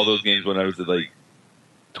played all those games when I was at like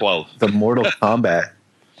 12. The Mortal Kombat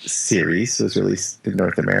series was released in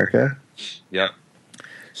North America. Yep.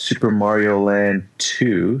 Super Mario Land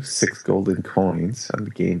 2, 6 golden coins on the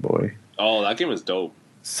Game Boy. Oh, that game was dope.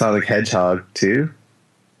 Sonic Hedgehog 2.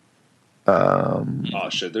 Oh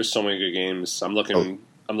shit, there's so many good games. I'm looking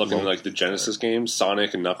at like the Genesis games,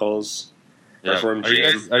 Sonic and Knuckles. Yeah. Earthworm Are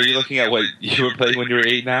Jim. you looking at what you were playing when you were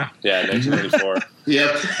 8 now? Yeah, 1994.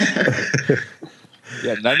 Yep.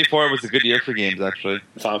 Yeah, 94 was a good year for games, actually.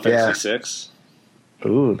 Final Fantasy 6.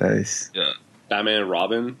 Ooh, nice. Yeah. Batman and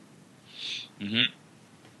Robin. Mm-hmm.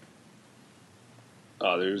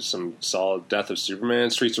 Oh, there's some solid Death of Superman,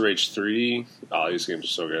 Streets of Rage 3. Oh, these games are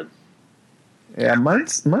so good. Yeah,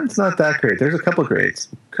 mine's not that great. There's a couple great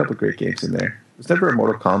games in there. I was never a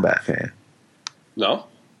Mortal Kombat fan. No?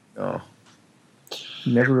 No.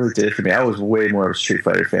 Never really did it for me. I was way more of a Street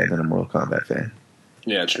Fighter fan than a Mortal Kombat fan.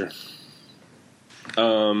 Yeah, true.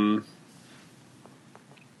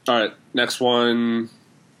 All right, next one.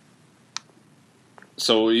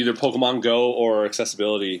 So either Pokemon Go or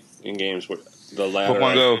accessibility in games. The latter.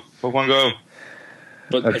 Pokemon Go.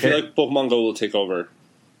 But I feel like Pokemon Go will take over.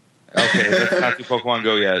 Okay, let's not do Pokemon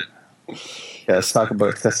Go yet. Yeah, let's talk about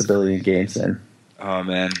accessibility in games then. Oh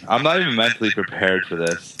man, I'm not even mentally prepared for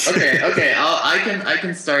this. Okay. I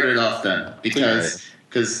can start it off then because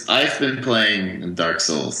I've been playing Dark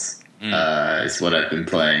Souls. Is what I've been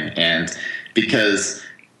playing, and because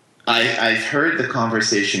I've heard the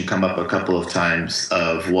conversation come up a couple of times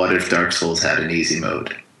of what if Dark Souls had an easy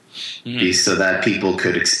mode, so that people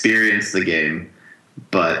could experience the game,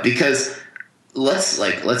 but because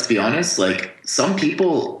let's be honest, like some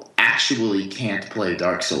people actually can't play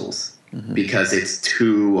Dark Souls because it's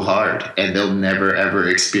too hard and they'll never ever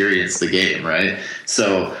experience the game, right?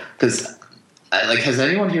 So because has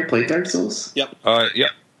anyone here played Dark Souls? Yep.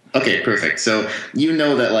 Yep. Okay, perfect. So you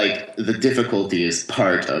know that like the difficulty is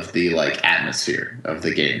part of the like atmosphere of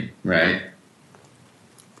the game, right?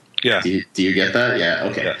 Yeah. Do you get that? Yeah.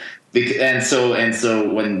 Okay. Yeah. And so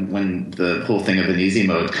when the whole thing of an easy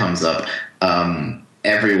mode comes up,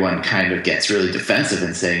 everyone kind of gets really defensive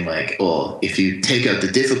and saying like, "Oh, if you take out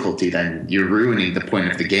the difficulty, then you're ruining the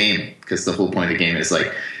point of the game because the whole point of the game is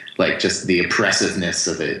like just the oppressiveness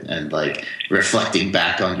of it and like reflecting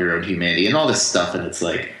back on your own humanity and all this stuff." And it's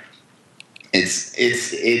like, it's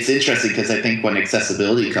interesting because I think when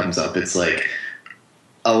accessibility comes up, it's like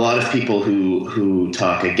a lot of people who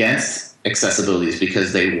talk against accessibility is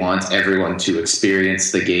because they want everyone to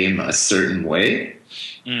experience the game a certain way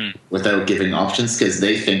without giving options, because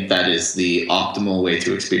they think that is the optimal way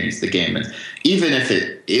to experience the game. And even if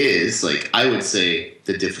it is, like, I would say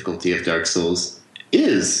the difficulty of Dark Souls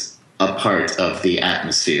is a part of the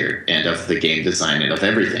atmosphere and of the game design and of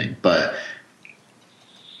everything. But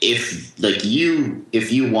if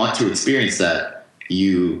you want to experience that,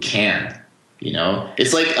 you can. You know,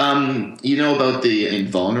 it's like you know about the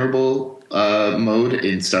invulnerable mode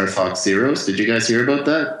in Star Fox Zeroes. Did you guys hear about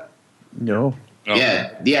that? No.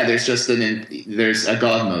 Yeah. There's just there's a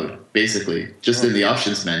God mode basically just in the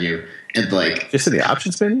options menu, and like just in the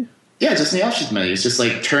options menu. Yeah, just in the options menu. It's just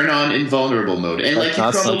like turn on invulnerable mode, and like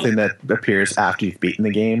not something that appears after you've beaten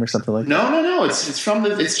the game or something like that. No. It's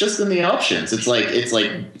just in the options. It's like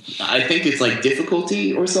I think it's like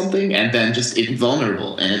difficulty or something, and then just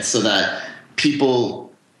invulnerable, and it's so that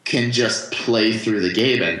people can just play through the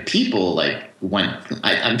game. And people like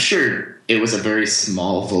I'm sure it was a very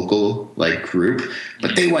small vocal like group,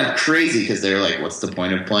 but they went crazy because they're like, "What's the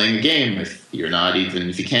point of playing a game if you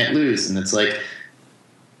can't lose?" And it's like.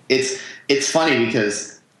 It's funny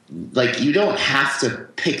because like you don't have to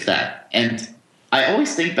pick that, and I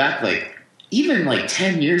always think back like even like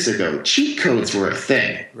 10 years ago, cheat codes were a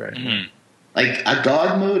thing, right? Mm-hmm. Like a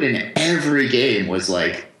God mode in every game was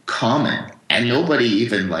like common, and nobody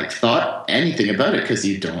even like thought anything about it because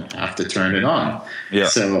you don't have to turn it on. Yeah.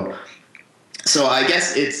 So I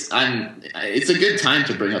guess it's a good time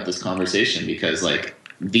to bring up this conversation because like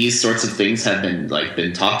these sorts of things have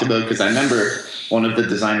been talked about, because I remember one of the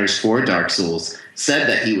designers for Dark Souls said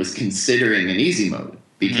that he was considering an easy mode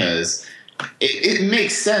because it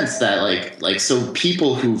makes sense that like so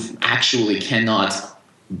people who actually cannot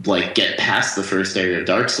like get past the first area of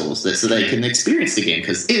Dark Souls so they can experience the game,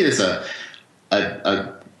 because it is a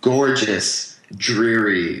gorgeous,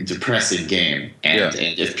 dreary, depressing game, and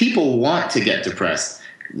if people want to get depressed,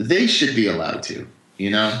 they should be allowed to, you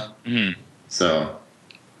know. So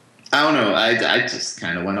I don't know. I just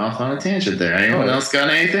kind of went off on a tangent there. Anyone else got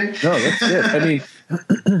anything? No, that's it. I mean,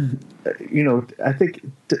 you know, I think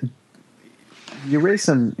you raised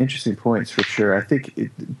some interesting points for sure. I think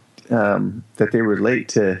that they relate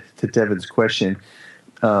to Devin's question.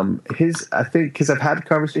 I think because I've had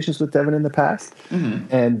conversations with Devin in the past,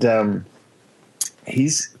 and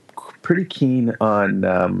he's pretty keen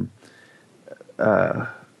on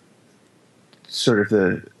sort of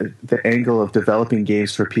the angle of developing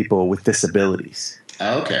games for people with disabilities.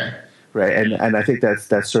 Oh, okay. Right, and I think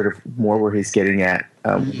that's sort of more where he's getting at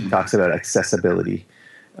when he talks about accessibility,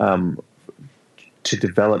 to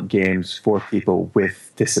develop games for people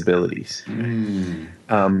with disabilities.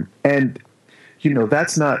 And you know,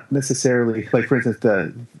 that's not necessarily like, for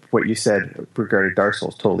instance, what you said regarding Dark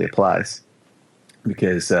Souls totally applies,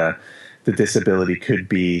 because the disability could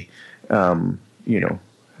be, you know,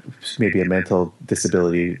 maybe a mental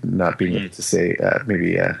disability, not being able to say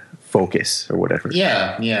maybe focus or whatever.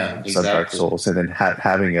 Yeah, exactly. Some Dark Souls, and then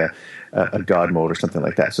having a God mode or something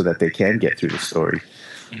like that, so that they can get through the story.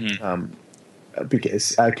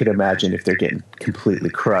 because I could imagine if they're getting completely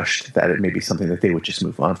crushed, that it may be something that they would just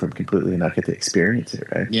move on from completely and not get to experience it,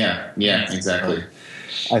 right? Yeah, exactly.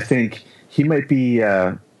 I think he might be.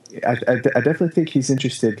 I definitely think he's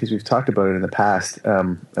interested because we've talked about it in the past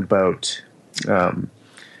about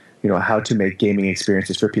how to make gaming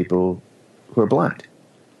experiences for people who are blind.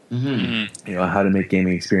 Mm-hmm. How to make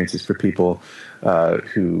gaming experiences for people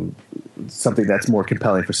who something that's more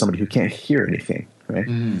compelling for somebody who can't hear anything, right?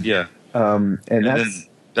 Mm-hmm. Yeah. And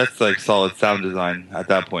that's like solid sound design at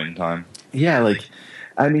that point in time. Yeah, like,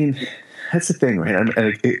 I mean, that's the thing, right?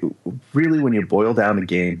 Really, when you boil down the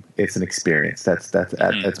game, it's an experience. That's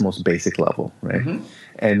at its most basic level, right? Mm-hmm.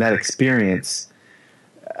 And that experience,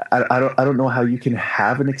 I don't know how you can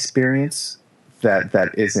have an experience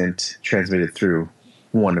that isn't transmitted through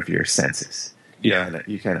one of your senses. Yeah,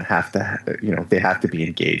 you kind of have to, they have to be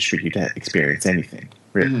engaged for you to experience anything,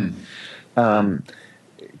 really. Mm-hmm.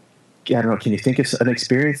 I don't know. Can you think of an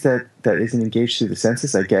experience that isn't engaged through the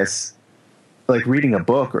senses? I guess, like reading a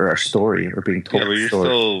book or a story or being told. Yeah, but a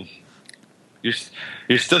story.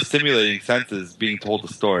 you're still stimulating senses, being told a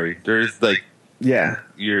story. There's like, yeah,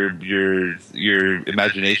 your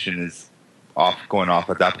imagination is going off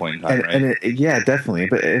at that point in time, right? And yeah, definitely.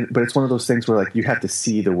 But it's one of those things where like you have to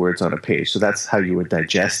see the words on a page, so that's how you would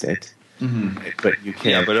digest it. Mm-hmm. But you can't.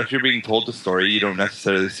 Yeah, but if you're being told the story, you don't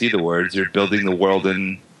necessarily see the words. You're building the world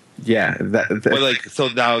in. Yeah, but like, so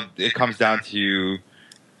now it comes down to: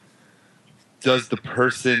 does the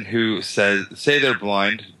person who say they're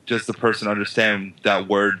blind, does the person understand that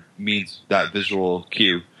word means that visual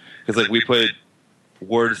cue? Because like we put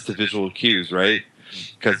words to visual cues, right?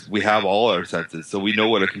 Because we have all our senses, so we know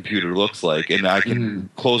what a computer looks like, and I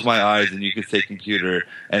can close my eyes and you can say computer,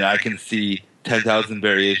 and I can see 10,000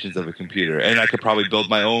 variations of a computer, and I could probably build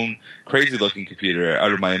my own crazy-looking computer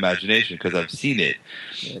out of my imagination because I've seen it.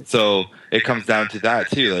 So it comes down to that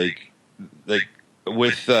too, like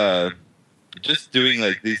with just doing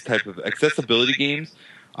like these type of accessibility games,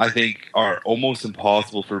 I think are almost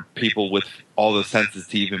impossible for people with all the senses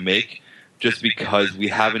to even make, just because we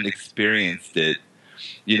haven't experienced it.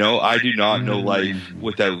 I do not know life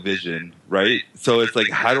without vision, right? So it's like,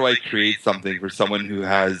 how do I create something for someone who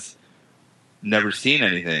has never seen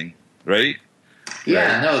anything, right?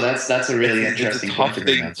 Yeah, right. No, that's a really interesting. It's a tough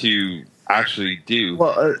thing to actually do.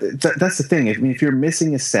 Well, that's the thing. I mean, if you're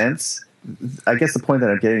missing a sense, I guess the point that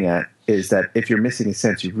I'm getting at is that if you're missing a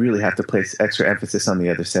sense, you really have to place extra emphasis on the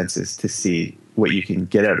other senses to see what you can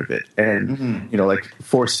get out of it. And like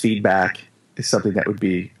force feedback is something that would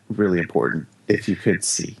be really important if you could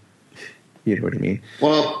see. You know what I mean?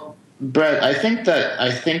 Well, Brett, I think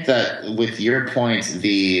that with your point,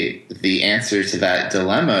 the answer to that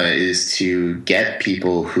dilemma is to get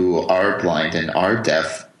people who are blind and are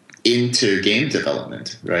deaf into game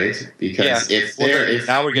development, right? Because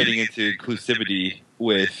now we're getting into inclusivity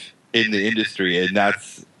in the industry, and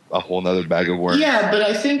that's a whole nother bag of worms. Yeah, but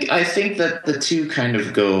I think that the two kind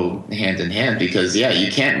of go hand in hand, because you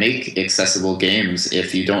can't make accessible games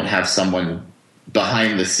if you don't have someone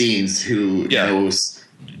behind the scenes who knows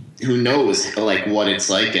like what it's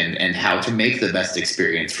like and how to make the best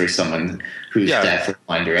experience for someone who's deaf or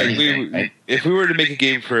blind or anything. Right? If we were to make a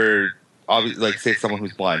game for, like, say someone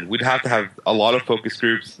who's blind, we'd have to have a lot of focus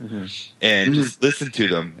groups and just listen to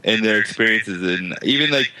them and their experiences, and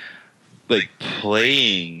even like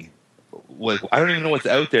playing. Like, I don't even know what's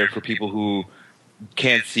out there for people who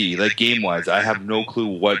can't see. Like, game wise, I have no clue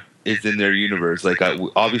what is in their universe. Like,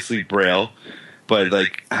 obviously Braille. But,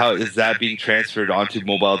 like, how is that being transferred onto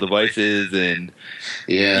mobile devices? And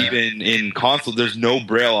even in console, there's no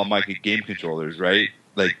Braille on my game controllers, right?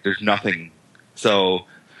 Like, there's nothing. So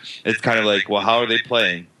it's kind of like, well, how are they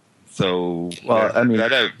playing? So, I mean,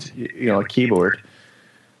 that out. A keyboard.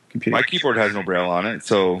 Computer. My keyboard has no Braille on it,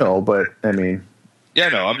 so. No, but, I mean. Yeah,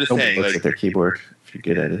 no, I'm just saying. Looks at their keyboard if you're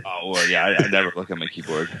good at it. Oh, well, yeah, I never look at my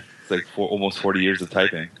keyboard. It's like almost 40 years of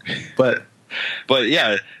typing. But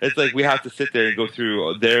yeah, it's like we have to sit there and go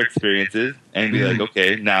through their experiences and be like,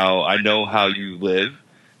 okay, now I know how you live,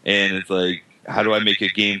 and it's like, how do I make a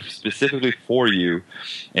game specifically for you?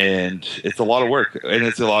 And it's a lot of work, and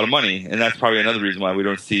it's a lot of money, and that's probably another reason why we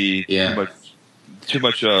don't see too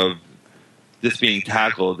much of this being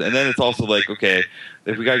tackled. And then it's also like, okay,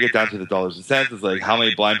 if we got to get down to the dollars and cents, it's like, how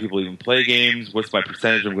many blind people even play games? What's my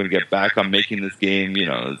percentage I'm going to get back on making this game?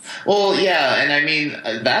 Well, yeah, and I mean,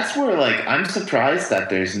 that's where, like, I'm surprised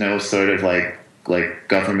that there's no sort of like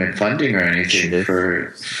government funding or anything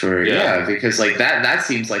for because like that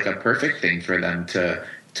seems like a perfect thing for them to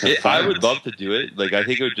fund. I would love to do it. Like, I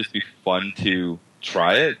think it would just be fun to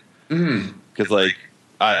try it because like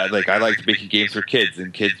I liked making games for kids,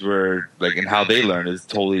 and kids were like, and how they learn is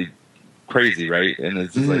totally crazy, right? And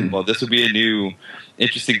it's just like, well, this would be a new,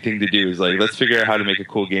 interesting thing to do. Is like, let's figure out how to make a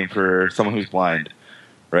cool game for someone who's blind,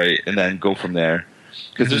 right? And then go from there.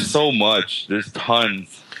 Because there's so much, there's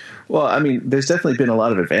tons. Well, I mean, there's definitely been a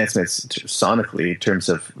lot of advancements sonically in terms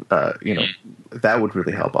of, that would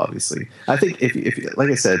really help. Obviously, I think if like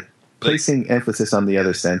I said, placing emphasis on the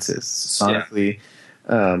other senses, sonically,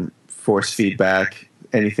 force feedback,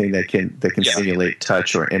 anything that can simulate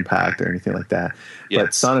touch or impact or anything like that. Yeah.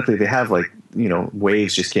 But sonically, they have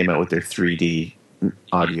Waves just came out with their 3D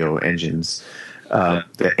audio engines.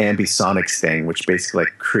 The ambisonics thing, which basically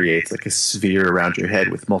creates a sphere around your head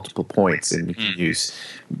with multiple points, and you can use,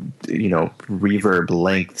 reverb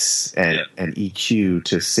lengths and EQ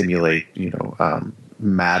to simulate,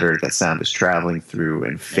 matter that sound is traveling through,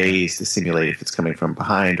 and phase to simulate if it's coming from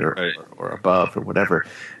behind or above or whatever,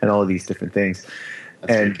 and all of these different things.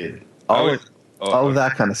 That's and good. all of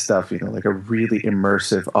that kind of stuff, like a really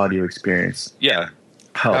immersive audio experience. Yeah,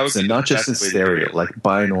 helps, and not just in stereo, like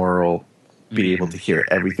binaural. Be able to hear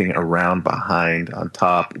everything around, behind, on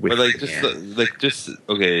top. With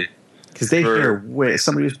okay. Because they hear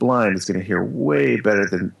somebody who's blind is going to hear way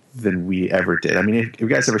better than we ever did. I mean, if you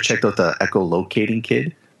guys ever checked out the echolocating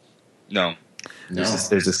kid? No. There's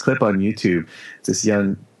this clip on YouTube. It's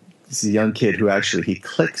this young kid who actually he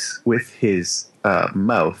clicks with his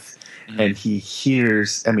mouth, and he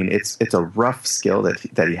hears. I mean, it's a rough skill that he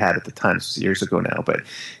had at the time. This was years ago now, but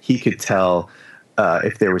he could tell.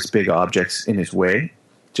 If there was big objects in his way,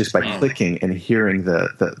 just by clicking and hearing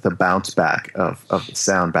the bounce back of the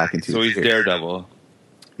sound back into. So he's ear. Daredevil.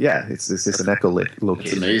 Yeah, it's an echolocation.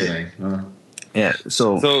 It's amazing. Yeah.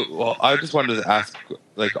 So well, I just wanted to ask,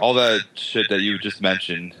 all that shit that you just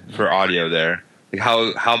mentioned for audio there,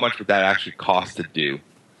 how much would that actually cost to do?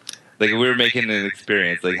 If we were making an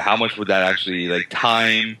experience, how much would that actually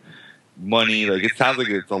time, money? It sounds like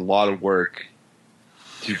it's a lot of work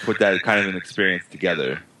to put that kind of an experience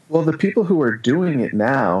together. Well, the people who are doing it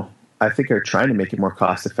now, I think, are trying to make it more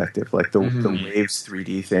cost effective. The Waves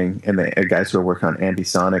 3D thing, and the guys who are working on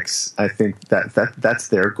ambisonics, I think that's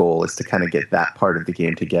their goal, is to kind of get that part of the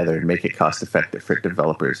game together and make it cost effective for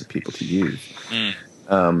developers and people to use.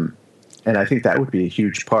 And I think that would be a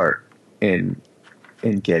huge part in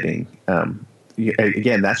getting.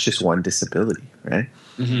 Again, that's just one disability, right?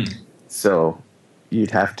 So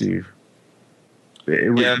you'd have to.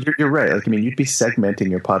 You're right. You'd be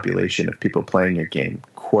segmenting your population of people playing your game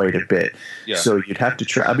quite a bit. Yeah. So you'd have to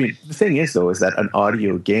try. I mean, the thing is, though, is that an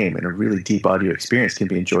audio game and a really deep audio experience can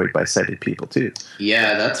be enjoyed by sighted people too.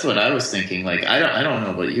 Yeah, that's what I was thinking. I don't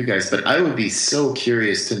know about you guys, but I would be so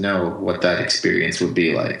curious to know what that experience would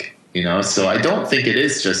be like. So I don't think it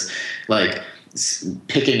is just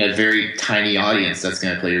picking a very tiny audience that's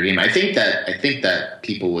going to play your game. I think that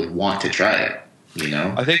people would want to try it.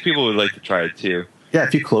 I think people would like to try it too. Yeah,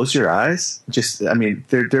 if you close your eyes,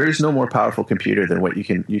 there is no more powerful computer than what you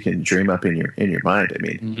can dream up in your mind. I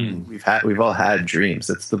mean, we've all had dreams.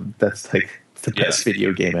 That's the best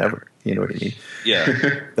video game ever. You know what I mean? Yeah,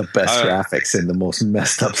 the best graphics and the most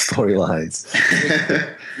messed up storylines.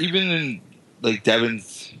 Even in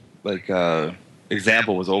Devin's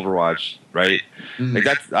example was Overwatch, right?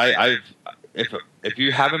 If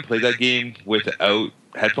you haven't played that game without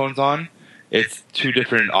headphones on, it's two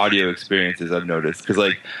different audio experiences I've noticed.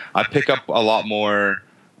 Because, I pick up a lot more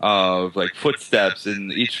of, footsteps,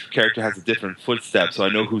 and each character has a different footstep, so I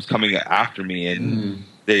know who's coming after me, and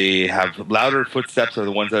they have louder footsteps are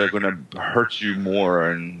the ones that are going to hurt you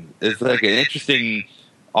more, and it's, an interesting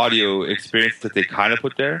audio experience that they kind of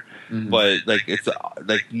put there. But, it's,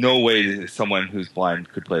 no way someone who's blind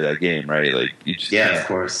could play that game, right? You just can't. Of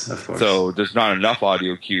course. So there's not enough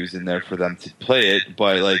audio cues in there for them to play it,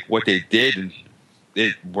 but, what they did,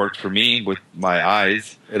 it worked for me with my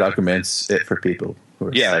eyes. It augments it for people who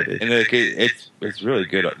are sighted. And, it's really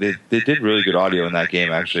good. They did really good audio in that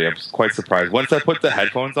game, actually. I was quite surprised. Once I put the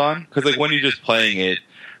headphones on, because, when you're just playing it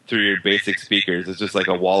through your basic speakers, it's just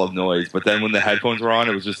a wall of noise. But then when the headphones were on,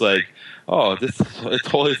 it was just it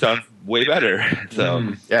totally sounds way better.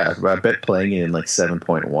 So yeah, I bet playing it in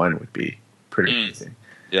 7.1 would be pretty amazing.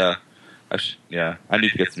 Yeah, I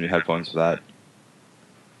need to get some new headphones for that.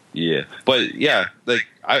 Yeah, but yeah,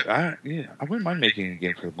 I wouldn't mind making a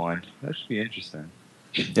game for the blind. That should be interesting.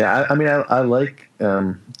 Yeah, I mean, I like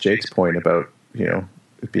Jake's point about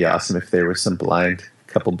it'd be awesome if there was some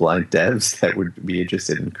couple blind devs that would be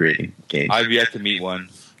interested in creating games. I've yet to meet one.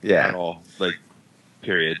 Yeah, at all.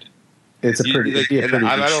 Period. It's a pretty I'm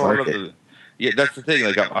at a lot of that's the thing.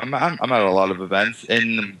 I'm at a lot of events,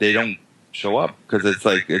 and they don't show up because it's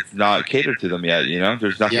like it's not catered to them yet.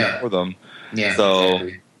 There's nothing for them. Yeah. So,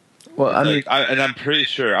 exactly. Well, I mean, I'm pretty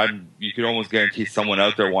sure you can almost guarantee someone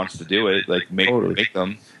out there wants to do it. Like make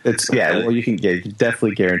them. Well, you can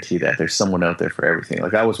definitely guarantee that there's someone out there for everything.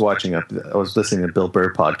 Like I was listening to Bill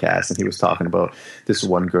Burr podcast, and he was talking about this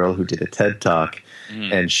one girl who did a TED talk,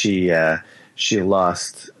 and she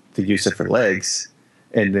lost the use of her legs,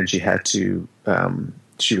 and then she had to.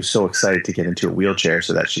 She was so excited to get into a wheelchair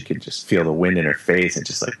so that she could just feel the wind in her face and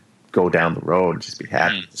just like go down the road and just be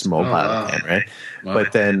happy, just mobile again, right? Wow.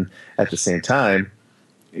 But then at the same time,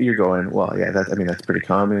 you're going, well, yeah, that's pretty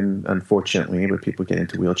common, unfortunately, but people get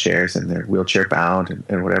into wheelchairs and they're wheelchair bound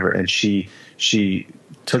and whatever. And she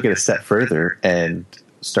took it a step further and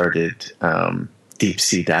started deep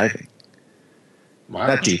sea diving. Wow.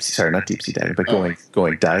 Not deep sea diving, but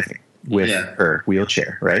going diving with her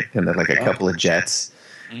wheelchair, right? And then like a couple of jets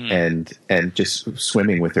and just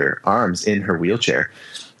swimming with her arms in her wheelchair.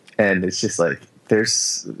 And it's just like,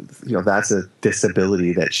 there's, that's a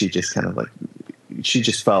disability that she just kind of like, she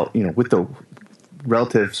just felt, with the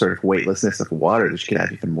relative sort of weightlessness of water, that she could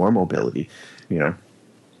have even more mobility,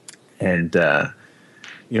 and,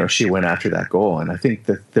 she went after that goal. And I think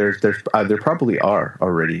that there probably are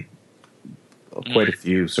already quite a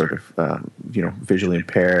few sort of, visually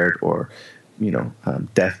impaired or,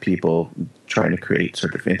 deaf people trying to create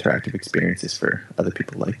sort of interactive experiences for other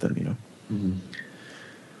people like them, Mm-hmm.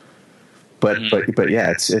 But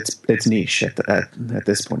yeah, it's niche at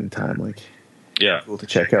this point in time. Like, cool to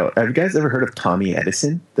check out. Have you guys ever heard of Tommy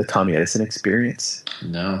Edison? The Tommy Edison Experience?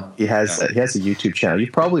 No. He has a YouTube channel.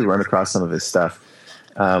 You've probably run across some of his stuff.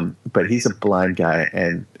 But he's a blind guy,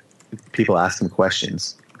 and people ask him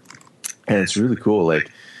questions, and it's really cool. Like,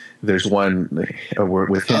 there's one with him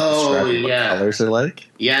describing what colors are like.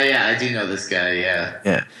 Yeah, I do know this guy.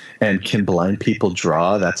 Yeah. And can blind people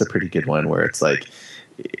draw? That's a pretty good one where it's like,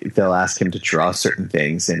 they'll ask him to draw certain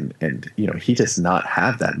things, and he does not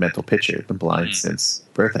have that mental picture. Been blind since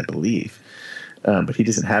birth, I believe, but he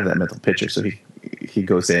doesn't have that mental picture. So he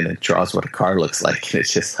goes in and draws what a car looks like, and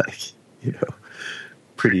it's just like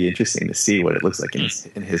pretty interesting to see what it looks like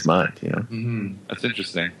in his mind. Mm-hmm. That's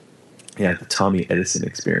interesting. Yeah, the Tommy Edison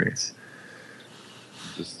Experience.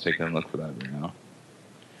 Just taking a look for that right now.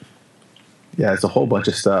 Yeah, it's a whole bunch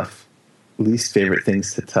of stuff. Least favorite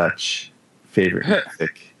things to touch. Favorite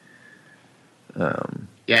music.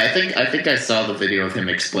 I think I saw the video of him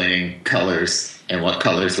explaining colors and what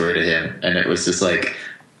colors were to him, and it was just like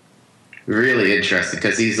really interesting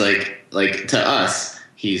because he's like to us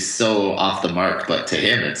he's so off the mark, but to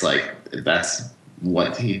him it's like that's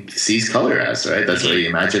what he sees color as, right? That's what he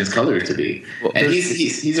imagines color to be. Well, and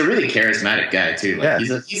he's a really charismatic guy too. Like,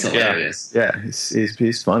 he's hilarious. Yeah,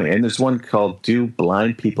 he's funny. And there's one called "Do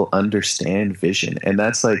Blind People Understand Vision?" And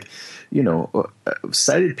that's like,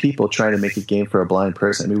 sighted people trying to make a game for a blind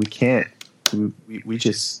person. I mean, we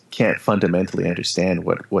just can't fundamentally understand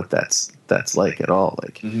what that's like at all.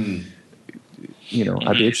 Like, I'd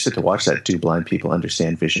be interested to watch that "Do Blind People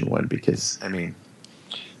Understand Vision" one, because I mean,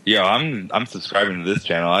 yeah, I'm subscribing to this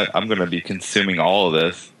channel. I'm going to be consuming all of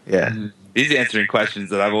this. Yeah, he's answering questions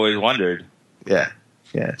that I've always wondered. Yeah,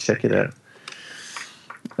 check it out.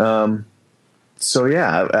 So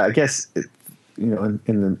yeah, I guess. In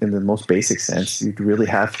the most basic sense, you'd really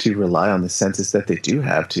have to rely on the senses that they do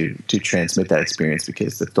have to transmit that experience,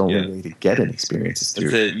 because that's the only way to get an experience is through.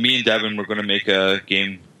 That's it. Me and Devin, we're going to make a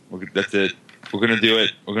game. That's it. We're going to do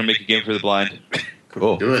it. We're going to make a game for the blind.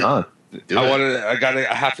 Cool. Do it. I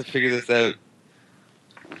have to figure this out.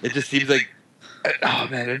 It just seems like, oh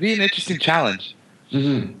man, it'd be an interesting challenge.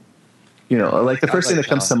 Mm-hmm. Like the first thing that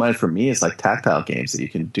comes to mind for me is like tactile games that you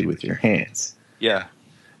can do with your hands. Yeah.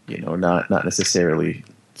 Not necessarily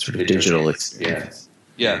sort of digital experience.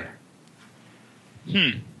 Yeah.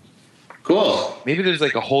 Cool. Maybe there's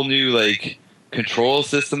like a whole new like control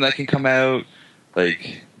system that can come out.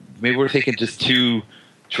 Like maybe we're thinking just too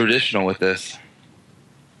traditional with this.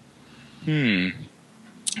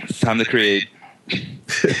 It's time to create.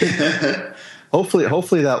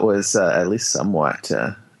 Hopefully that was at least somewhat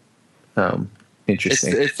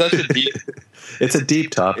interesting. It's such a deep. It's a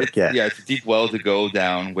deep topic. It's a deep well to go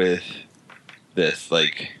down with this.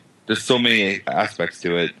 Like, there's so many aspects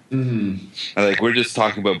to it. Mm-hmm. And, like, we're just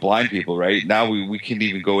talking about blind people, right? Now we can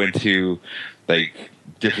even go into like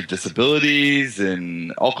different disabilities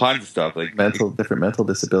and all kinds of stuff, like different mental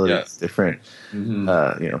disabilities, different,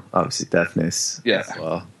 obviously deafness. Yeah. As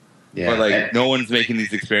well. Yeah. But like, no one's making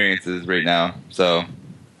these experiences right now, so.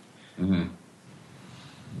 Mm-hmm.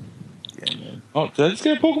 Oh, did I just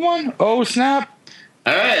get a Pokemon? Oh, snap.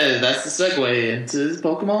 All right, that's the segue into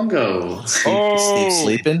Pokemon Go. Steve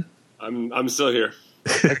sleeping? I'm still here.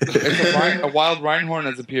 A wild Rhinehorn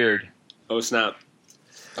has appeared. Oh snap!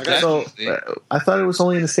 So I thought it was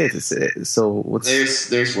only in the States. So what's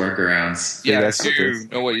There's workarounds. Yeah, guys if do you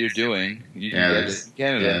this? know what you're doing, you Yeah, can get it there's in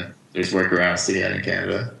Canada. Yeah, there's workarounds to get in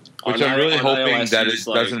Canada. Which On I'm really on hoping iOS, that you it just,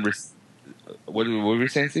 like- doesn't. What were we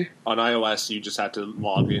saying, Steve? On iOS, you just have to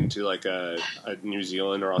log into like a New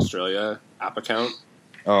Zealand or Australia app account,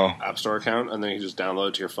 Oh, App Store account, and then you just download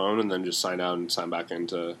it to your phone, and then just sign out and sign back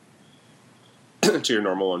into to your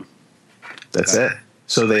normal one. That's it.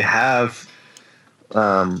 So they have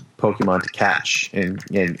Pokemon to catch in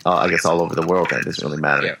I guess all over the world. That doesn't really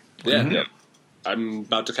matter. Yeah, Yep. I'm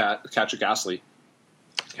about to catch a Ghastly.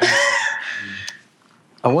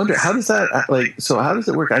 I wonder how does that So how does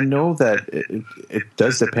it work? I know that it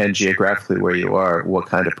does depend geographically where you are, what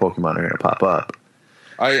kind of Pokemon are going to pop up.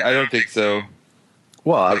 I don't think so.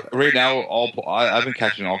 Well, Right now, I've been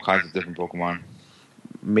catching all kinds of different Pokemon.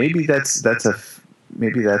 maybe that's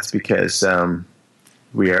because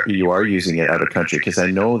you are using it out of country, because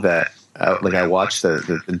I know that I watched the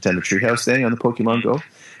Nintendo Treehouse thing on the Pokemon Go,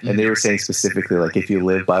 and they were saying specifically like if you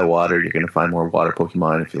live by water, you're going to find more water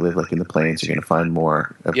Pokemon. If you live like in the plains, you're going to find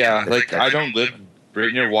more. Yeah, like I don't live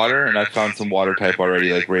right near water, and I found some water type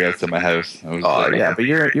already, like right outside my house. Yeah, but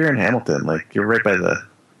you're in Hamilton, like you're right by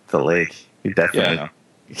the lake. You definitely. Yeah.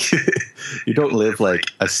 You don't live like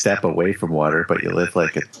a step away from water, but you live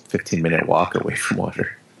like a 15-minute walk away from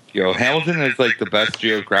water. Yo, Hamilton is like the best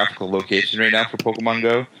geographical location right now for Pokemon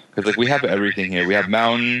Go, because like we have everything here. We have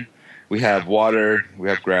mountain, we have water, we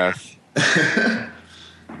have grass.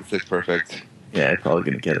 It's like perfect. Yeah, I'm probably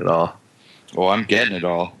going to get it all. Well, I'm getting it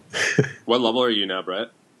all. What level are you now, Brett?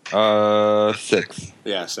 6.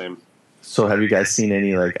 Yeah, same. So have you guys seen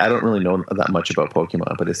any, I don't really know that much about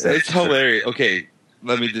Pokemon, but It's hilarious. Okay,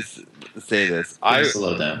 let me just say this.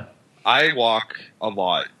 Slow down. I walk a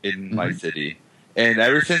lot in my city, and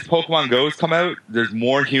ever since Pokemon Go's come out, there's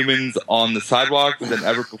more humans on the sidewalks than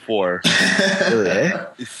ever before. Really, eh?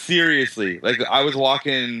 Seriously, like I was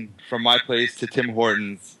walking from my place to Tim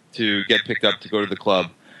Hortons to get picked up to go to the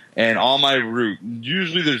club, and on my route,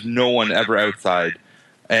 usually there's no one ever outside,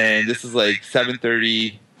 and this is like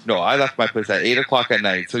 7:30. No, I left my place at 8 o'clock at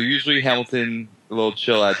night, so usually Hamilton a little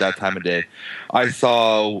chill at that time of day. I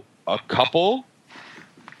saw a couple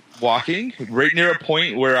walking right near a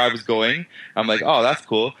point where I was going. I'm like, oh, that's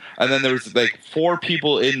cool. And then there was like 4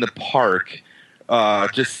 people in the park,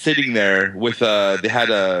 just sitting there with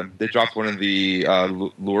they dropped one of the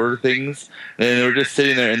lure things, and they were just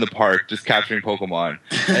sitting there in the park, just capturing Pokemon.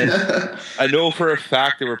 And I know for a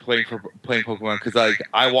fact they were playing Pokemon because like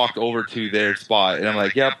I walked over to their spot and I'm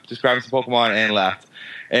like, yep, just grabbing some Pokemon and left.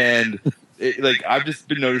 And I've just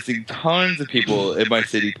been noticing tons of people in my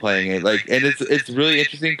city playing it. And it's really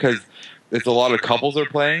interesting because it's a lot of couples are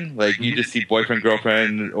playing. Like you just see boyfriend,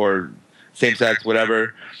 girlfriend, or same sex,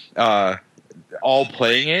 whatever, all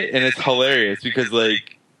playing it, and it's hilarious because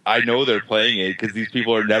like I know they're playing it because these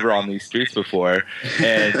people are never on these streets before,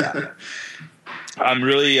 and I'm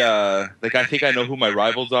really I think I know who my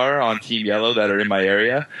rivals are on Team Yellow that are in my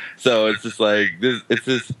area. So it's just like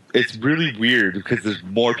it's really weird because there's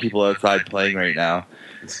more people outside playing right now,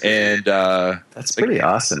 and that's pretty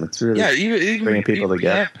awesome. It's really even bringing people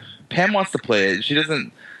together. Pam wants to play it. She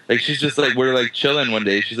doesn't she's just like we're like chilling one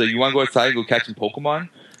day. She's like, you want to go outside and go catch some Pokemon?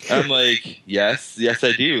 And I'm like, yes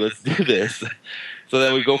I do. Let's do this. So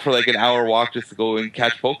then we go for like an hour walk just to go and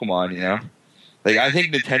catch Pokemon, you know? Like, I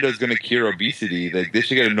think Nintendo's going to cure obesity. Like, they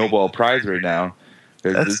should get a Nobel Prize right now.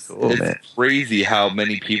 That's cool, man. It's crazy how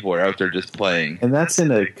many people are out there just playing. And that's in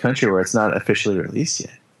a country where it's not officially released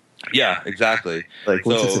yet. Yeah, exactly. Like,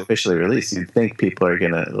 once it's officially released, you'd think people are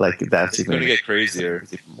going to, that's even going to get crazier.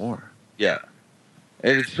 Even more. Yeah.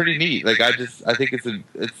 And it's pretty neat. Like, I think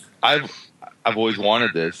I've always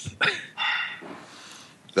wanted this.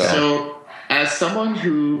 So, as someone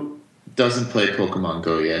who doesn't play Pokemon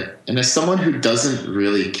Go yet, and as someone who doesn't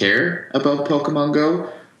really care about Pokemon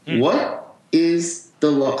Go, what is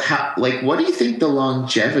what do you think the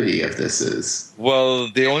longevity of this is? Well,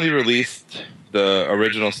 they only released the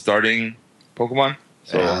original starting Pokemon,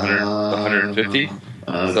 so 150.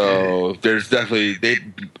 Okay. So there's definitely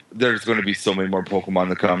there's going to be so many more Pokemon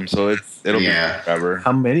to come. So it'll be forever.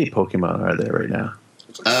 How many Pokemon are there right now?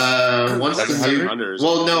 Once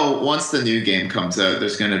the new game comes out,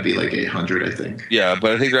 there's going to be like 800, I think. Yeah,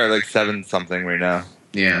 but I think they're at like 7 something right now.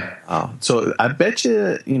 Yeah. Oh, so I bet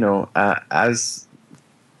you, as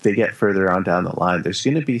they get further on down the line, there's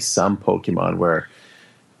going to be some Pokemon where,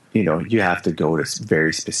 you have to go to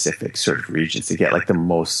very specific sort of regions to get like the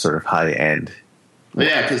most sort of high end But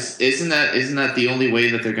yeah, because isn't that the only way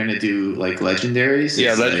that they're going to do like legendaries?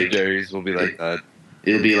 Yeah, It's like- legendaries will be like that.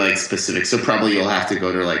 it'll be like specific. So probably you'll have to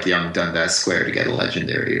go to like Young Dundas Square to get a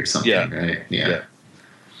legendary or something, Yeah. right? Yeah.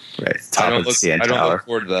 Right. I Top don't of the look. CN I don't Tower. look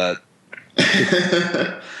forward to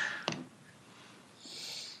that.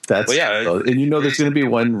 That's Well, yeah, cool. And you know there's going to be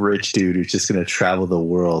one rich dude who's just going to travel the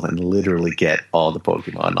world and literally get all the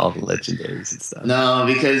Pokemon, all the legendaries and stuff. No,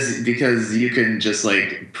 because you can just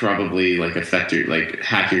like probably like affect your like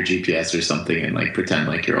hack your GPS or something and like pretend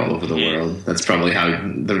like you're all over the world. That's probably how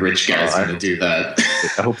the rich guy's I going to do that.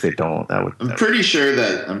 I hope they don't. I'm pretty sure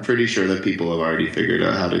that people have already figured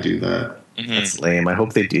out how to do that. That's lame. I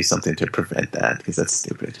hope they do something to prevent that because that's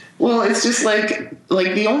stupid. Well, it's just like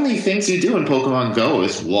the only things you do in Pokemon Go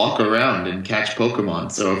is walk around and catch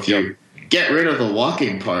Pokemon. So if you get rid of the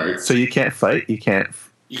walking part, So you can't fight. You can't.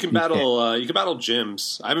 You can battle. You can battle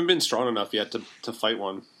gyms. I haven't been strong enough yet to fight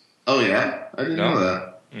one. oh yeah, I didn't know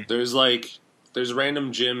that. There's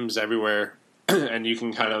random gyms everywhere, and you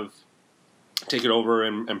can kind of take it over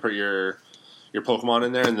and put your Pokemon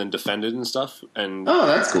in there and then defend it and stuff. And Oh,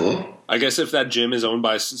 that's cool. I guess if that gym is owned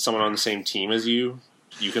by someone on the same team as you,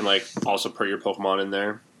 you can like also put your Pokemon in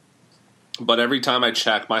there. But every time I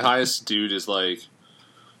check, my highest dude is like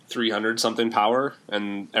 300 something power,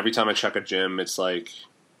 and every time I check a gym, it's like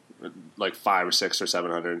 5 or 6 or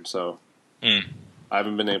 700. So I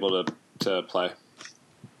haven't been able to play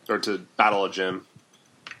or to battle a gym.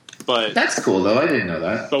 But That's cool though. I didn't know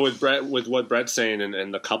that. But with what Brett's saying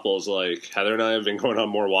and the couples, like Heather and I have been going on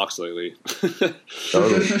more walks lately.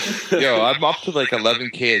 Totally. Yo, I'm up to like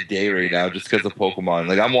 11K a day right now just because of Pokemon.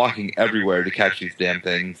 Like I'm walking everywhere to catch these damn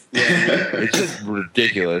things. It's just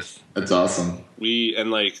ridiculous. That's awesome. We've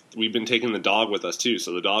been taking the dog with us too,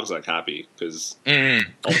 so the dog's like happy because Oh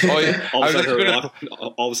yeah, all of I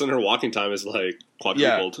a sudden her walking time is like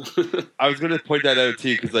quadrupled. I was gonna point that out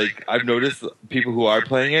too because like I've noticed people who are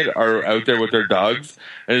playing it are out there with their dogs,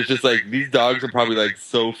 and it's just like these dogs are probably like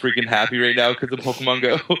so freaking happy right now because of Pokemon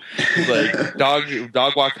Go. Like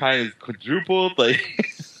dog walk time is quadrupled. Like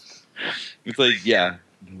it's like yeah,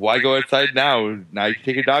 why go outside now? Now you can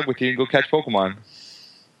take your dog with you and go catch Pokemon.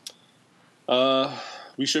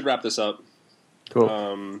 We should wrap this up.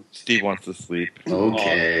 Cool. Steve wants to sleep.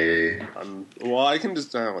 Okay. Well, I can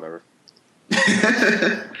just whatever.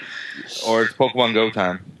 Or it's Pokemon Go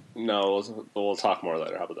time. No, we'll talk more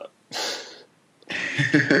later. How about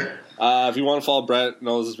that? If you want to follow Brett and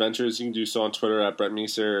all his adventures, you can do so on Twitter at Brett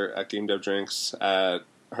Meeser, at Game Dev Drinks, at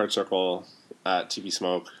Heart Circle, at TV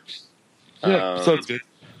Smoke. Yeah, so it's good.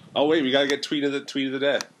 Oh wait, we gotta get tweet of the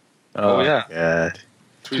day. Oh, yeah. God.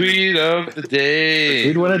 Tweet of the day.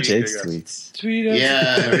 Read one of Jake's tweets. Tweet of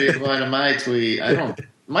Yeah, read one of my tweets.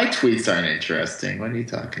 My tweets aren't interesting. What are you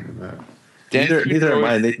talking about? Neither are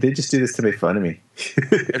mine. They just do this to make fun of me.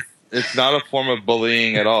 It's not a form of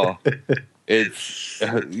bullying at all. It's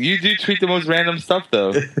you do tweet the most random stuff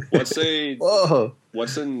though. What's a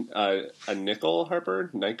nickel harper?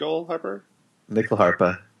 Nickel harper? Nickel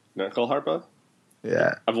Harpa. Nickel harpa?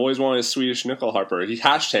 Yeah. I've always wanted a Swedish nickel harper. He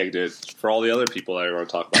hashtagged it for all the other people that I want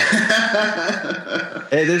to talk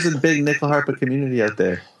about. Hey, there's a big Nickel Harpa community out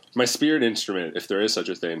there. My spirit instrument, if there is such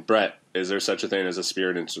a thing. Brett, is there such a thing as a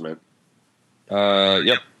spirit instrument?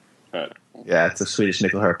 Yep. Yeah, it's a Swedish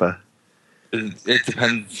Nickel Harpa. It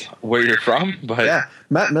depends where you're from, but Yeah,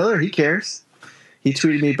 Matt Miller, he cares. He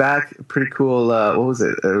tweeted me back pretty cool. What was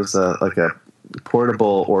it? It was like a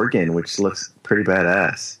portable organ, which looks pretty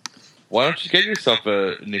badass. why don't you get yourself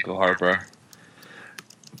a nickel harper?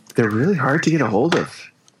 They're really hard to get a hold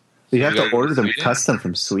of. You have gotta to go to order them Sweden? custom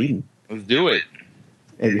from Sweden, Let's do it.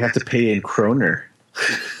 and you have to pay in kroner.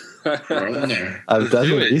 Kroner. I've Let's done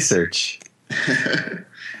do the it. research.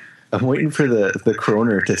 I'm waiting for the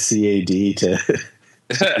kroner to CAD to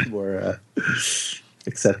be more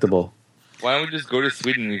acceptable. Why don't we just go to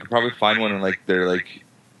Sweden? You could probably find one in like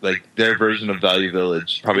their version of Value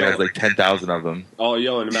Village. Probably has like 10,000 of them. Oh,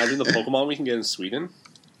 yo, and imagine the Pokemon we can get in Sweden.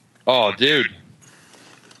 Oh, dude,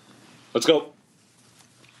 Let's go.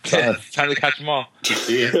 it's time to catch them all.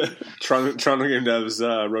 See ya. Toronto Game Dev's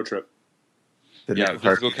road trip. The Yeah, Nickel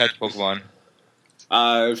let's Harpa. go catch Pokemon.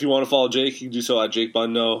 If you want to follow Jake, you can do so at Jake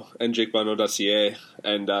Bunno and jakebunno.ca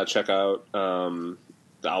and check out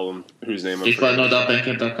the album whose name I'm forgetting.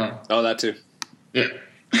 JakeBunno.bandcamp.com. Oh, that too. Yeah.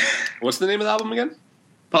 What's the name of the album again?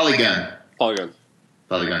 Polygon. Polygon.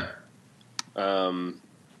 Polygon.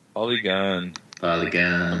 Polygon. I'm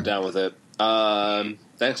Polygon. down with it.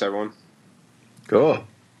 Thanks, everyone. Cool.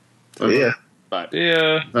 See ya. Bye.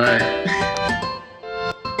 Yeah. Bye.